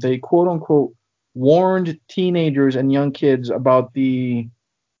 and they quote unquote warned teenagers and young kids about the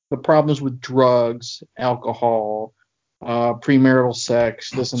problems with drugs, alcohol, premarital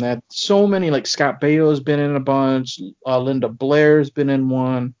sex, this and that. So many, like Scott Baio's been in a bunch, Linda Blair's been in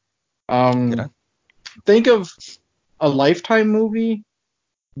one. Think of a Lifetime movie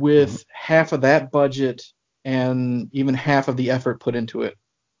with half of that budget and even half of the effort put into it.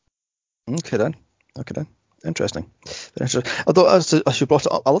 Okay then. Interesting. Although, as you brought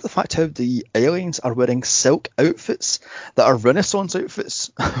it up, I love the fact how the aliens are wearing silk outfits that are Renaissance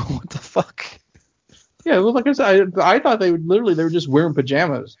outfits. What the fuck? Yeah, well, like I said, I thought they were just wearing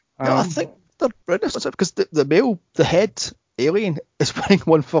pajamas. No, I think they're Renaissance because the head alien is wearing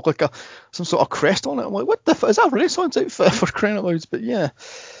one for like some sort of crest on it. I'm like, what the fuck? Is that a Renaissance outfit for crying out loud? But yeah.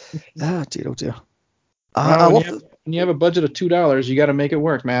 Dear, oh dear. When you have a budget of $2, you got to make it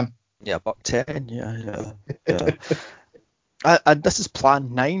work, man. Yeah, $1.10. Yeah. And this is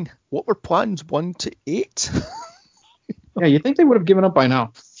Plan 9. What were plans 1 to 8? Yeah, you think they would have given up by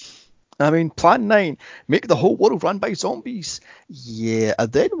now? I mean, Plan 9, make the whole world run by zombies. Yeah,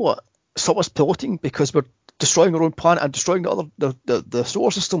 and then what? Stop us piloting because we're destroying our own planet and destroying the solar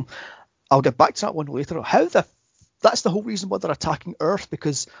system. I'll get back to that one later. How the that's the whole reason why they're attacking Earth,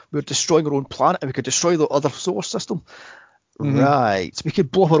 because we're destroying our own planet and we could destroy the other solar system. Right. We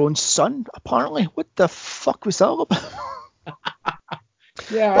could blow up our own sun, apparently. What the fuck was that all about?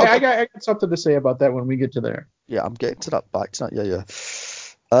 Yeah, Well, I got something to say about that when we get to there. yeah, I'm getting to that, back to that. Yeah.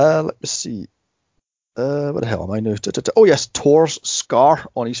 Let me see. Where the hell am I now? Oh yes, Thor's scar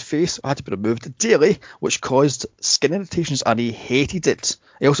on his face had to be removed daily, which caused skin irritations, and he hated it.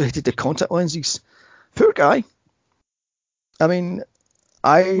 He also hated the contact lenses. Poor guy. I mean,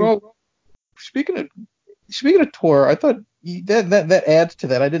 Well, speaking of Thor, I thought that adds to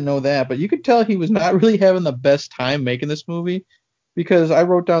that. I didn't know that, but you could tell he was not really having the best time making this movie, because I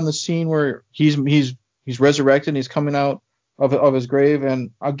wrote down the scene where he's resurrected and he's coming out of his grave,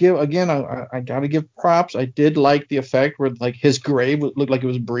 and I'll give again I gotta give props. I did like the effect where like his grave looked like it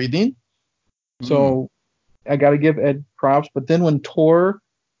was breathing, so I gotta give Ed props. But then when Thor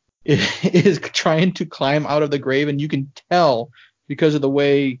is trying to climb out of the grave, and you can tell because of the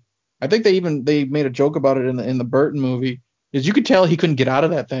way, I think they made a joke about it in the Burton movie, is you could tell he couldn't get out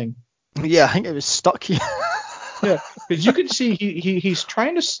of that thing. yeah, I think it was stuck here. Yeah, because you could see he's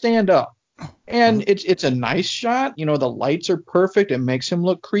trying to stand up, and it's a nice shot. You know, the lights are perfect. It makes him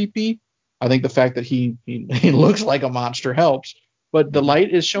look creepy. I think the fact that he looks like a monster helps, but the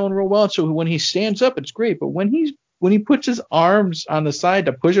light is shown real well. So when he stands up, it's great. But when he puts his arms on the side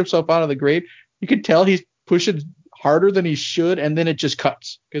to push himself out of the grave, you can tell he's pushing harder than he should, and then it just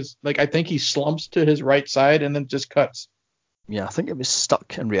cuts, because like I think he slumps to his right side and then just cuts. Yeah, I think it was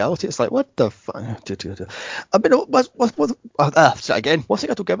stuck in reality. It's like, what the fuck? I mean, again, one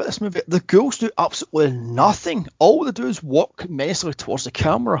thing I don't give about this movie, the ghouls do absolutely nothing. All they do is walk menacingly towards the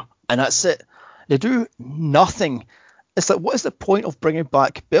camera, and that's it. They do nothing. It's like, what is the point of bringing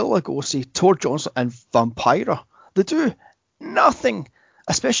back Bela Lugosi, Tor Johnson, and Vampira? They do nothing,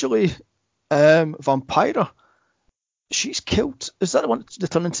 especially Vampira. She's killed. Is that the one that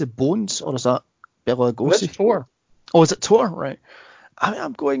turned into bones, or is that Bela That's Lugosi? Thor. Oh, is it Tor? Right. I mean,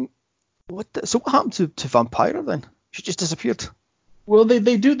 I'm going. So what happened to Vampira then? She just disappeared. Well,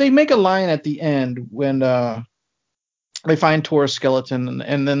 they make a line at the end when they find Thor's skeleton,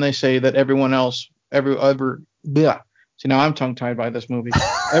 and then they say that everyone else, every other, bleh. See, now I'm tongue tied by this movie.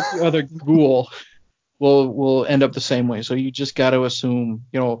 Every other ghoul will end up the same way. So you just got to assume,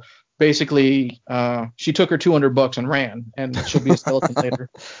 basically, she took her $200 and ran, and she'll be a skeleton later.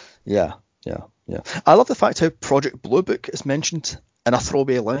 Yeah. I love the fact how Project Blue Book is mentioned in a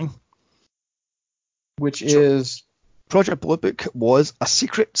throwaway line. Which is Project Blue Book was a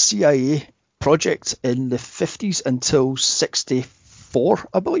secret CIA project in the 50s until 64,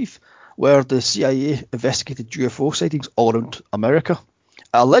 I believe, where the CIA investigated UFO sightings all around America.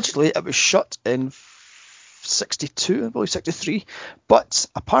 Allegedly, it was shut in 62, I believe 63, but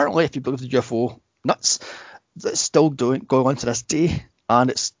apparently, if you believe the UFO nuts, it's still going on to this day, and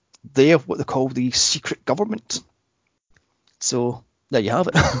it's they have what they call the secret government. So there you have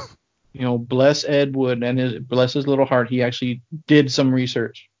it. Bless Ed Wood and bless his little heart. He actually did some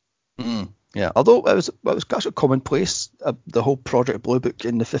research. Yeah, although it was kind of commonplace, the whole Project Blue Book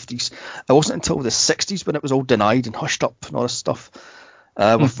in the 50s. It wasn't until the 60s when it was all denied and hushed up and all this stuff,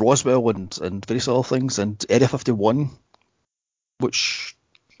 with Roswell and various other things, and Area 51, which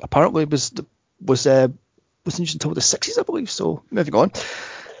apparently was used until the 60s, I believe. So moving on.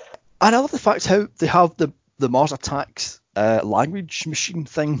 And I love the fact how they have the Mars Attacks language machine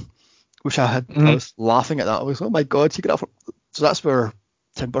thing, which I was laughing at that. I was, oh my god, you get that from... So that's where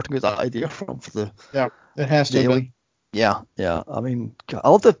Tim Burton got that idea from for the... Yeah, it has to have been. Yeah. I mean, I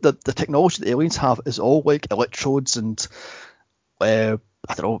love the technology the aliens have is all like electrodes and I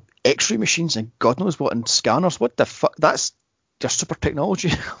don't know, X-ray machines and God knows what, and scanners. What the fuck? That's just super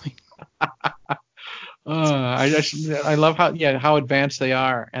technology. I love how advanced they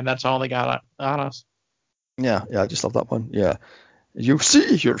are, and that's all they got on us. Yeah, I just love that one. Yeah. You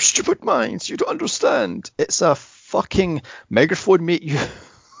see, your stupid minds, you don't understand. It's a fucking megaphone, mate. You.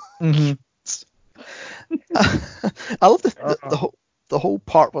 Mm-hmm. I love the whole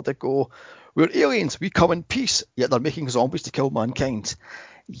part where they go, we're aliens, we come in peace, yet they're making zombies to kill mankind.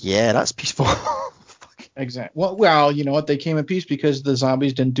 Yeah, that's peaceful. Exactly. Well, you know what? They came in peace because the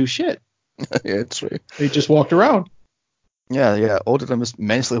zombies didn't do shit. Yeah, true. They just walked around. Yeah. All of them just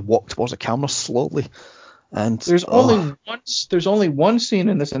mentally walk towards the camera slowly. And there's only one scene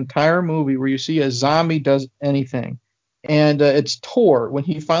in this entire movie where you see a zombie does anything, and it's Thor when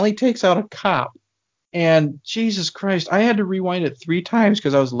he finally takes out a cop. And Jesus Christ, I had to rewind it 3 times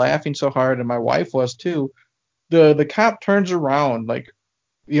because I was laughing so hard, and my wife was too. The cop turns around, like,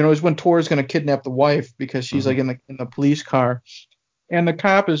 is when Thor is going to kidnap the wife because she's like in the police car, And the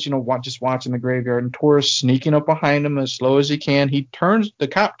cop is, just watching the graveyard, and Tor's sneaking up behind him as slow as he can. The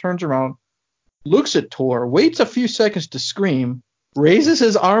cop turns around, looks at Tor, waits a few seconds to scream, raises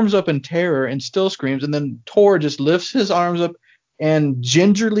his arms up in terror and still screams, and then Tor just lifts his arms up and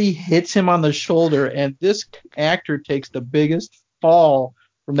gingerly hits him on the shoulder, and this actor takes the biggest fall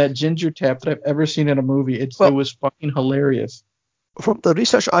from that ginger tap that I've ever seen in a movie. It was fucking hilarious. From the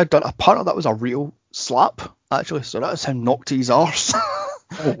research I'd done, apparently that was a real slap, actually, so that's how knocked his arse.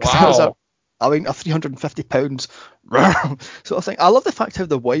 Oh, wow. A 350 pounds sort of thing. I love the fact how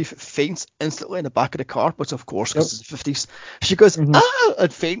the wife faints instantly in the back of the car, but of course, because it's the 50s, she goes, ah,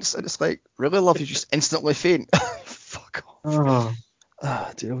 and faints, and it's like, really, love, you just instantly faint. Fuck off.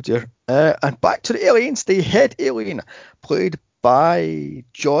 Dear, oh dear. And back to the aliens, the head alien, played by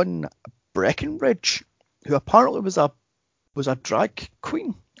John Breckinridge, who apparently was a drag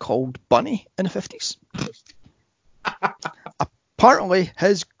queen called Bunny in the 50s. Apparently,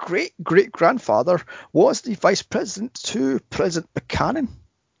 his great-great-grandfather was the vice president to President Buchanan.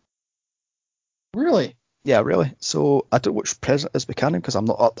 Really? Yeah, really. So I don't know which president is Buchanan because I'm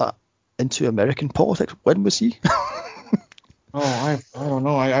not up that into American politics. When was he? I don't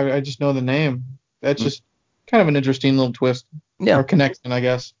know. I just know the name. That's just kind of an interesting little twist. Yeah. Or connection, I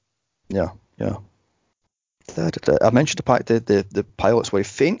guess. Yeah. I mentioned the pilot's wife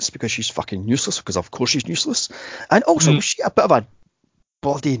faints because she's fucking useless, because of course she's useless. And also, she a bit of a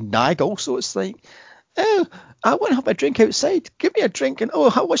bloody nag also. It's like, oh, I want to have a drink outside. Give me a drink, and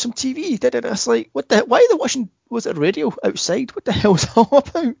I'll watch some TV. It's like, what the? Why are they watching? Was it radio outside? What the hell's that all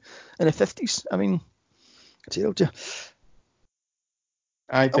about in the 50s? I mean, dear.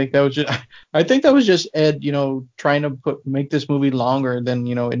 I think that was just Ed, trying to make this movie longer than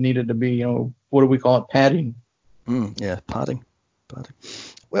it needed to be. What do we call it? Padding. Yeah, padding.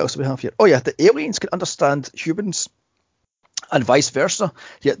 What else do we have here? Oh yeah, the aliens can understand humans, and vice versa.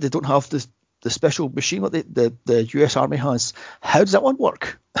 Yet they don't have the special machine that the U.S. Army has. How does that one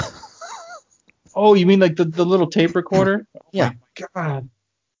work? Oh, you mean like the little tape recorder? Yeah. Oh my God,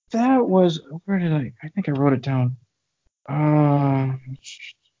 that was, where did I think I wrote it down. I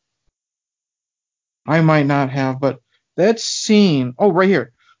might not have, but that scene. Oh, right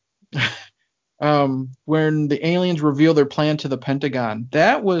here. When the aliens reveal their plan to the Pentagon,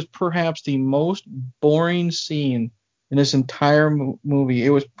 that was perhaps the most boring scene in this entire movie. It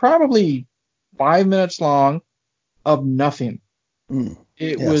was probably 5 minutes long of nothing.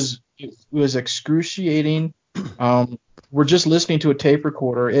 It was excruciating. We're just listening to a tape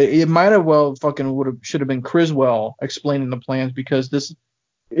recorder. It might have well should have been Criswell explaining the plans, because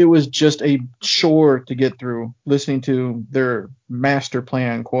it was just a chore to get through listening to their master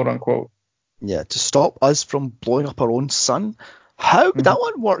plan, quote unquote. Yeah, to stop us from blowing up our own sun. How would that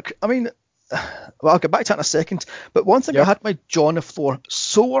one work? I mean, well, I'll get back to that in a second. But one thing I had my jaw on the floor: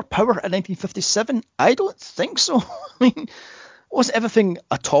 solar power in 1957. I don't think so. I mean, wasn't everything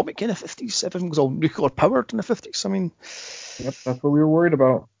atomic in the 50s? Everything was all nuclear powered in the 50s. I mean, yep, that's what we were worried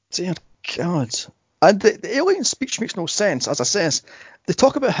about. Dear God. And the alien speech makes no sense. As I says, they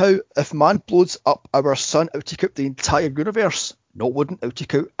talk about how if man blows up our sun, it would take out the entire universe. No, it wouldn't. It would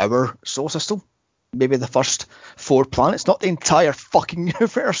take out our solar system. Maybe the first 4 planets, not the entire fucking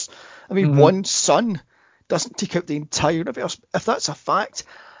universe. I mean, one sun doesn't take out the entire universe. If that's a fact,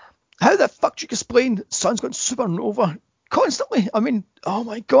 how the fuck do you explain sun's going supernova constantly? I mean, oh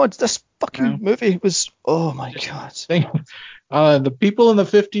my God, this fucking movie was, oh my God. The people in the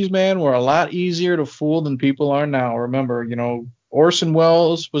 50s, man, were a lot easier to fool than people are now. Remember, Orson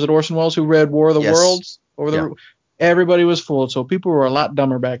Welles, was it Orson Welles who read War of the Worlds? Everybody was fooled, so people were a lot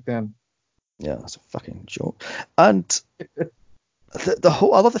dumber back then. Yeah, that's a fucking joke. And the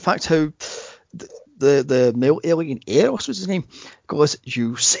whole, I love the fact how the male alien, Eros was his name, goes,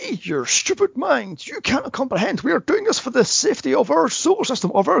 you see, your stupid mind, you cannot comprehend. We are doing this for the safety of our solar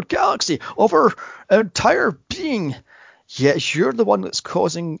system, of our galaxy, of our entire being. Yet you're the one that's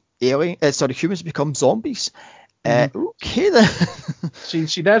causing humans to become zombies. Okay then.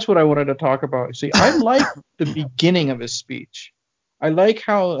 See, that's what I wanted to talk about. See, I like the beginning of his speech. I like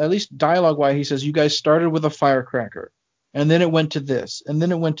how, at least dialogue-wise, he says, you guys started with a firecracker, and then it went to this, and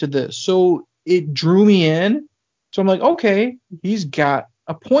then it went to this. So it drew me in. So I'm like, okay, he's got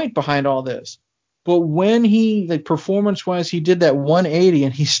a point behind all this. But when he, like, performance-wise, he did that 180,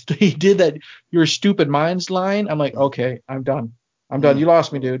 and he did that "your stupid minds" line, I'm like, okay, I'm done. You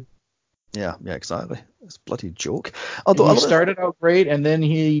lost me, dude. Yeah, exactly. It's a bloody joke. Although he started out great, and then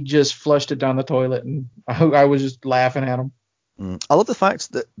he just flushed it down the toilet, and I was just laughing at him. I love the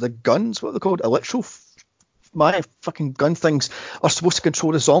fact that the guns, what they're called, my fucking gun things, are supposed to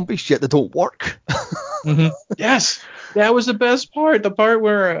control the zombies, yet they don't work. Yes, that was the best part. The part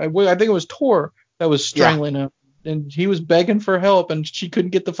where I think it was Tor that was Yeah. strangling him, and he was begging for help, and she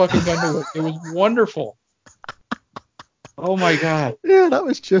couldn't get the fucking gun to work. It was wonderful. Oh my god. Yeah, that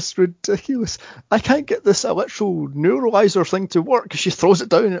was just ridiculous. I can't get this electro neuralizer thing to work because she throws it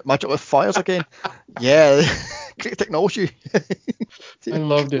down and it magically fires again. Yeah, great technology. I Dear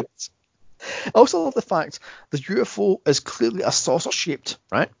loved God. it. I also love the fact the UFO is clearly a saucer shaped,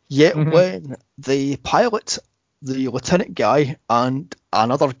 right? Yet Hmm. when the pilot, the lieutenant guy, and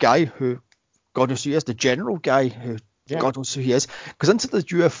another guy who God knows who he is, the general guy who Yeah. God knows who he is, goes into the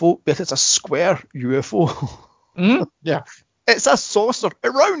UFO, but it's a square UFO. Hmm. Yeah. It's a saucer,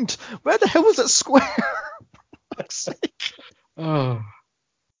 round. Where the hell is it square? Fuck's sake. Oh.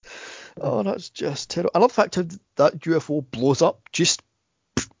 Oh, that's just terrible. I love the fact how that UFO blows up.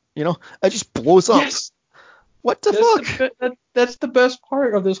 It just blows up. Yes. What the That's fuck? that's the best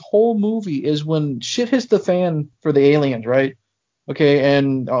part of this whole movie is when shit hits the fan for the aliens, right? Okay,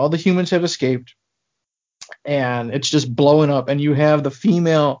 and all the humans have escaped, and it's just blowing up, and you have the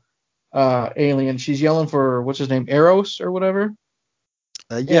female alien. She's yelling for what's his name, Eros or whatever,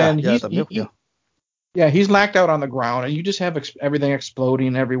 Yeah, and yeah, the milk, yeah. yeah, he's knocked out on the ground, and you just have everything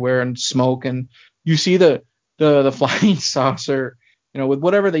exploding everywhere and smoke, and you see the flying saucer, with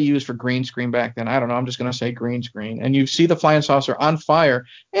whatever they used for green screen back then. I don't know. I'm just gonna say green screen, and you see the flying saucer on fire,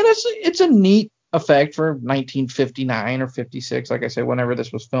 and it's a neat effect for 1959 or 56, like I said, whenever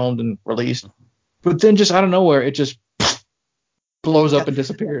this was filmed and released. But then just out of nowhere, it just blows Yeah, up and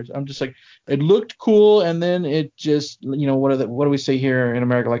disappears. I'm just like, it looked cool, and then it just, what do we say here in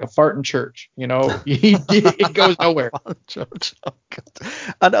America? Like a fart in church, it goes nowhere. Father George. Oh, God.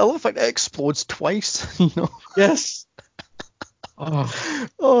 And I love the fact it explodes twice. Yes.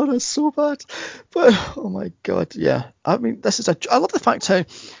 Oh, Oh, that's so bad. But oh my God, yeah. I mean, I love the fact how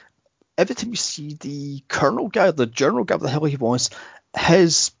every time you see the colonel guy, the general guy, what the hell he was,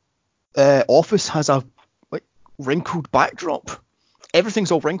 his office has a like wrinkled backdrop.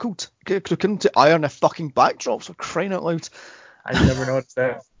 Everything's all wrinkled. Couldn't to iron a fucking backdrops for crying out loud. I never noticed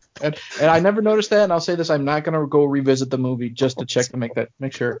that. And I never noticed that, and I'll say this: I'm not gonna go revisit the movie just to check to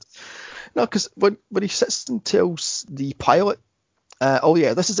make sure. No, because when he sits and tells the pilot, oh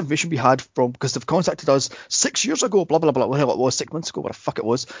yeah, this is information we had from because they've contacted us 6 years ago, blah blah blah, whatever it was, 6 months ago, what the fuck it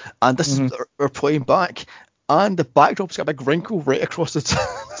was, and this is Hmm. we're playing back, and the backdrop's got a big wrinkle right across the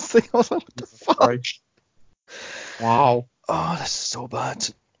thing. I was like, what the fuck? Right. Wow. Oh, this is so bad.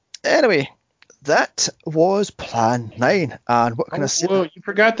 Anyway, that was Plan 9, and what can I Oh, say? well, you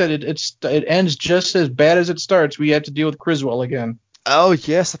forgot that it ends just as bad as it starts. We have to deal with Criswell again. Oh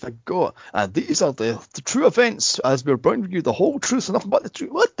yes, I forgot. And these are the true events as we're bringing you the whole truth and nothing but the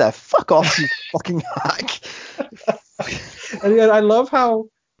truth. What the fuck off, you fucking hack! And yet I love how,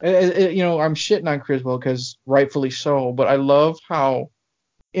 I'm shitting on Criswell because rightfully so, but I love how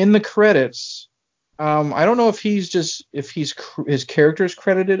in the credits, I don't know if his character is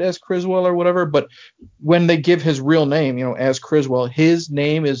credited as Criswell or whatever, but when they give his real name, as Criswell, his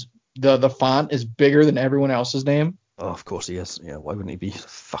name is the font is bigger than everyone else's name. Oh, of course he is. Yeah, why wouldn't he be?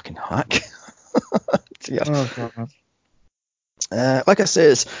 Fucking hack. Dear. Oh god. Like I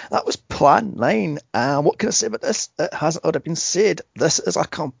says, that was Plan 9. What can I say about this? It hasn't already been said. This is a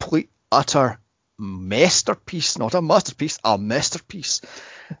complete, utter masterpiece. Not a masterpiece, a masterpiece.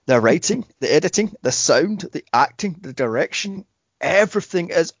 The writing, the editing, the sound, the acting, the direction, everything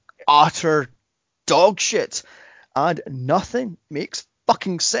is utter dog shit. And nothing makes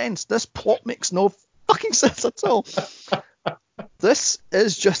fucking sense. This plot makes no fucking sense at all. This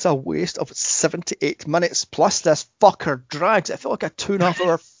is just a waste of 78 minutes, plus this fucker drags. I feel like a 2.5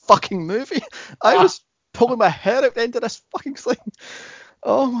 hour fucking movie. I was pulling my hair out the end of this fucking thing.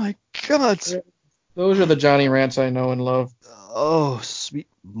 Oh my god. Those are the Johnny rants I know and love. Oh, sweet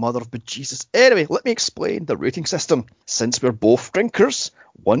mother of bejesus. Anyway, let me explain the rating system. Since we're both drinkers,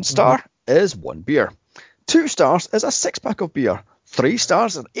 1 star is 1 beer. 2 stars is a 6 pack of beer. 3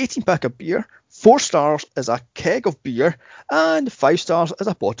 stars is an 18 pack of beer. 4 stars is a keg of beer. And 5 stars is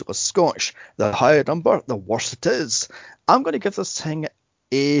a bottle of scotch. The higher number, the worse it is. I'm going to give this thing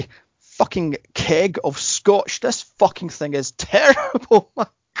a fucking keg of scotch. This fucking thing is terrible. My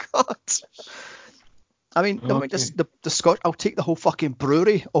god. I mean, never mind Okay. the scotch. I'll take the whole fucking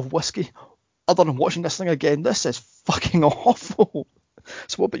brewery of whiskey. Other than watching this thing again, this is fucking awful.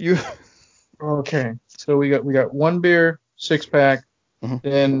 So what about you? Okay. So we got 1 beer, 6 pack, Mhm.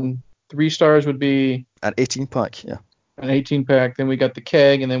 then 3 stars would be An 18 pack, yeah. an 18 pack, then we got the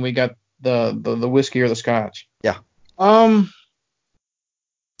keg, and then we got the whiskey or the scotch. Yeah. Um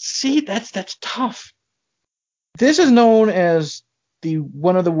See, that's tough. This is known as the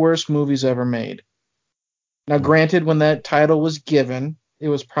one of the worst movies ever made. Now, granted, when that title was given, it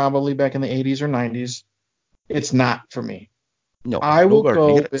was probably back in the 80s or 90s. It's not for me. No, I will nowhere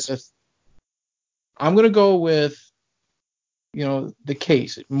go near it. with. I'm gonna go with, the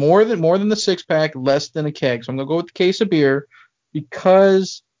case. More than the six pack, less than a keg. So I'm gonna go with the case of beer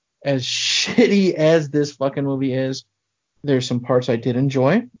because as shitty as this fucking movie is, there's some parts I did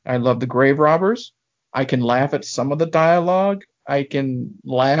enjoy. I love the grave robbers. I can laugh at some of the dialogue. I can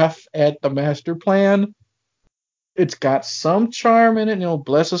laugh at the master plan. It's got some charm in it.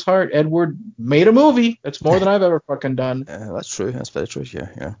 Bless his heart, Edward made a movie. That's more than I've ever fucking done. That's true. That's very true.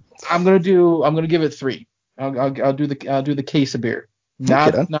 Yeah. I'm gonna give it 3. I'll do the case of beer.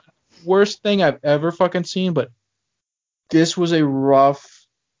 Okay, then. Not the worst thing I've ever fucking seen, but this was a rough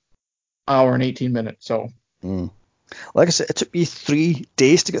hour and 18 minutes. So Like I said, it took me 3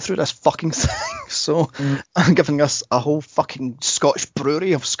 days to get through this fucking thing. So I'm giving us a whole fucking Scotch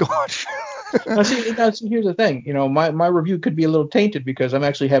brewery of Scotch. now, see, here's the thing. My review could be a little tainted because I'm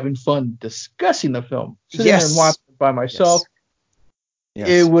actually having fun discussing the film. Sitting there and watching it by myself,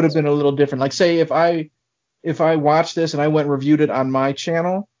 it would have been a little different. Like, say, if I watched this and I went and reviewed it on my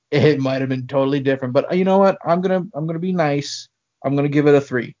channel, it might have been totally different. But you know what? I'm gonna be nice. I'm gonna give it a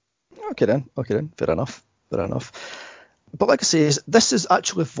 3. Okay then. Fair enough. But like I say, this is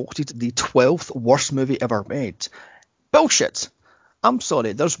actually voted the 12th worst movie ever made. Bullshit. I'm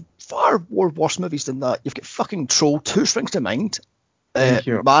sorry. There's far more worse movies than that. You've got fucking Troll 2 springs to mind. Thank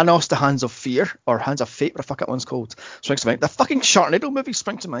you. Manos, The Hands of Fear, or Hands of Fate, what the fuck that one's called, springs to mind. The fucking Sharknado movie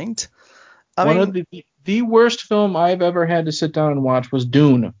springs to mind. One of the worst film I've ever had to sit down and watch was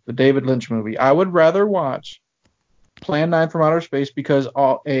Dune, the David Lynch movie. I would rather watch Plan 9 from Outer Space because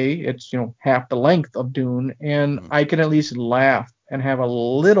it's half the length of Dune, and I can at least laugh and have a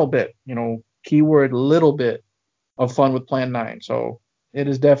little bit, keyword little bit of fun with Plan 9. So it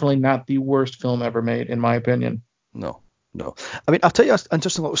is definitely not the worst film ever made, in my opinion. No. I mean, I'll tell you an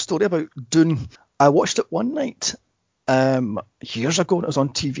interesting little story about Dune. I watched it one night years ago when it was on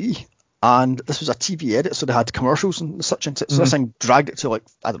TV. And this was a TV edit, so they had commercials and such. And so this thing dragged it to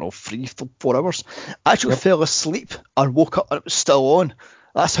 3-4 hours. I actually fell asleep and woke up and it was still on.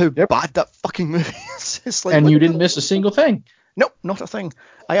 That's how bad that fucking movie is. It's like, and you didn't miss a single thing. Nope, not a thing.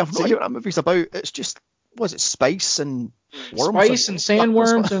 I have no idea what that movie's about. It's just, was it spice and worms? Spice and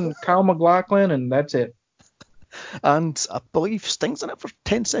sandworms and Kyle MacLachlan, and that's it. And I believe Sting's in it for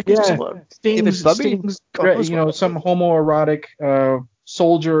 10 seconds. Yeah, Sting's some homoerotic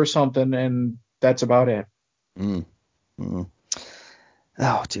soldier or something, and that's about it. Oh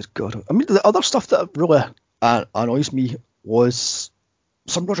dear God. I mean, the other stuff that really annoys me was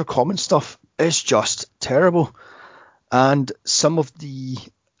some Roger Corman stuff is just terrible, and some of the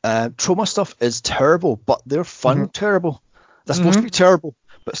Trauma stuff is terrible, but they're fun terrible. They're supposed to be terrible,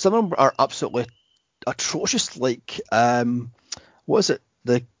 but some of them are absolutely atrocious. Like what is it,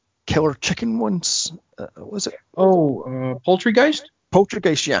 the killer chicken ones? What was it? Poultrygeist.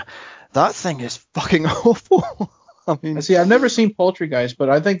 Poltergeist, yeah. That thing is fucking awful. I mean, see, I've never seen Poltergeist, but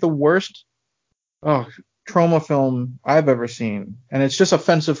I think the worst trauma film I've ever seen, and it's just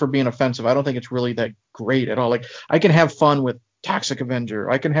offensive for being offensive. I don't think it's really that great at all. Like, I can have fun with Toxic Avenger.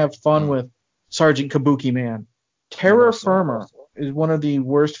 I can have fun with Sergeant Kabuki Man. Terra Firma is one of the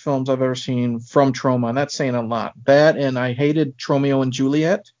worst films I've ever seen from Troma, and that's saying a lot. That, and I hated Tromeo and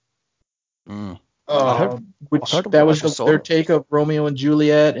Juliet. That was their take of Romeo and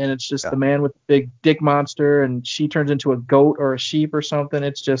Juliet, and it's just the man with the big dick monster, and she turns into a goat or a sheep or something.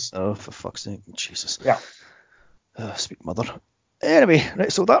 It's just... Oh, for fuck's sake. Jesus. Yeah. Sweet mother. Anyway,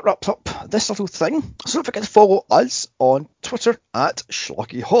 right, so that wraps up this little thing. So don't forget to follow us on Twitter at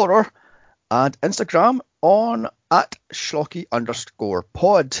Schlocky Horror and Instagram on at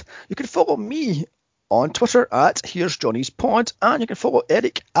Schlocky_pod. You can follow me on Twitter at Here's Johnny's Pod, and you can follow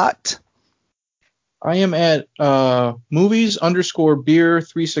Eric at... I am at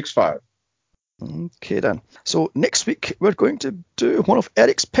movies_beer365. Okay then. So next week we're going to do one of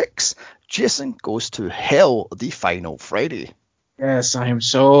Eric's picks. Jason Goes to Hell, the final Friday. Yes, I am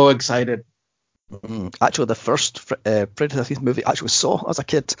so excited. Actually, the first Friday the 13th movie I actually saw as a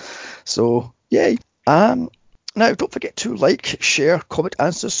kid. So yay. Now don't forget to like, share, comment,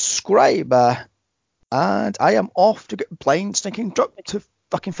 and subscribe. And I am off to get blind, stinking drunk to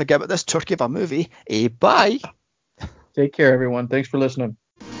fucking forget about this turkey of a movie. Bye. Take care, everyone. Thanks for listening.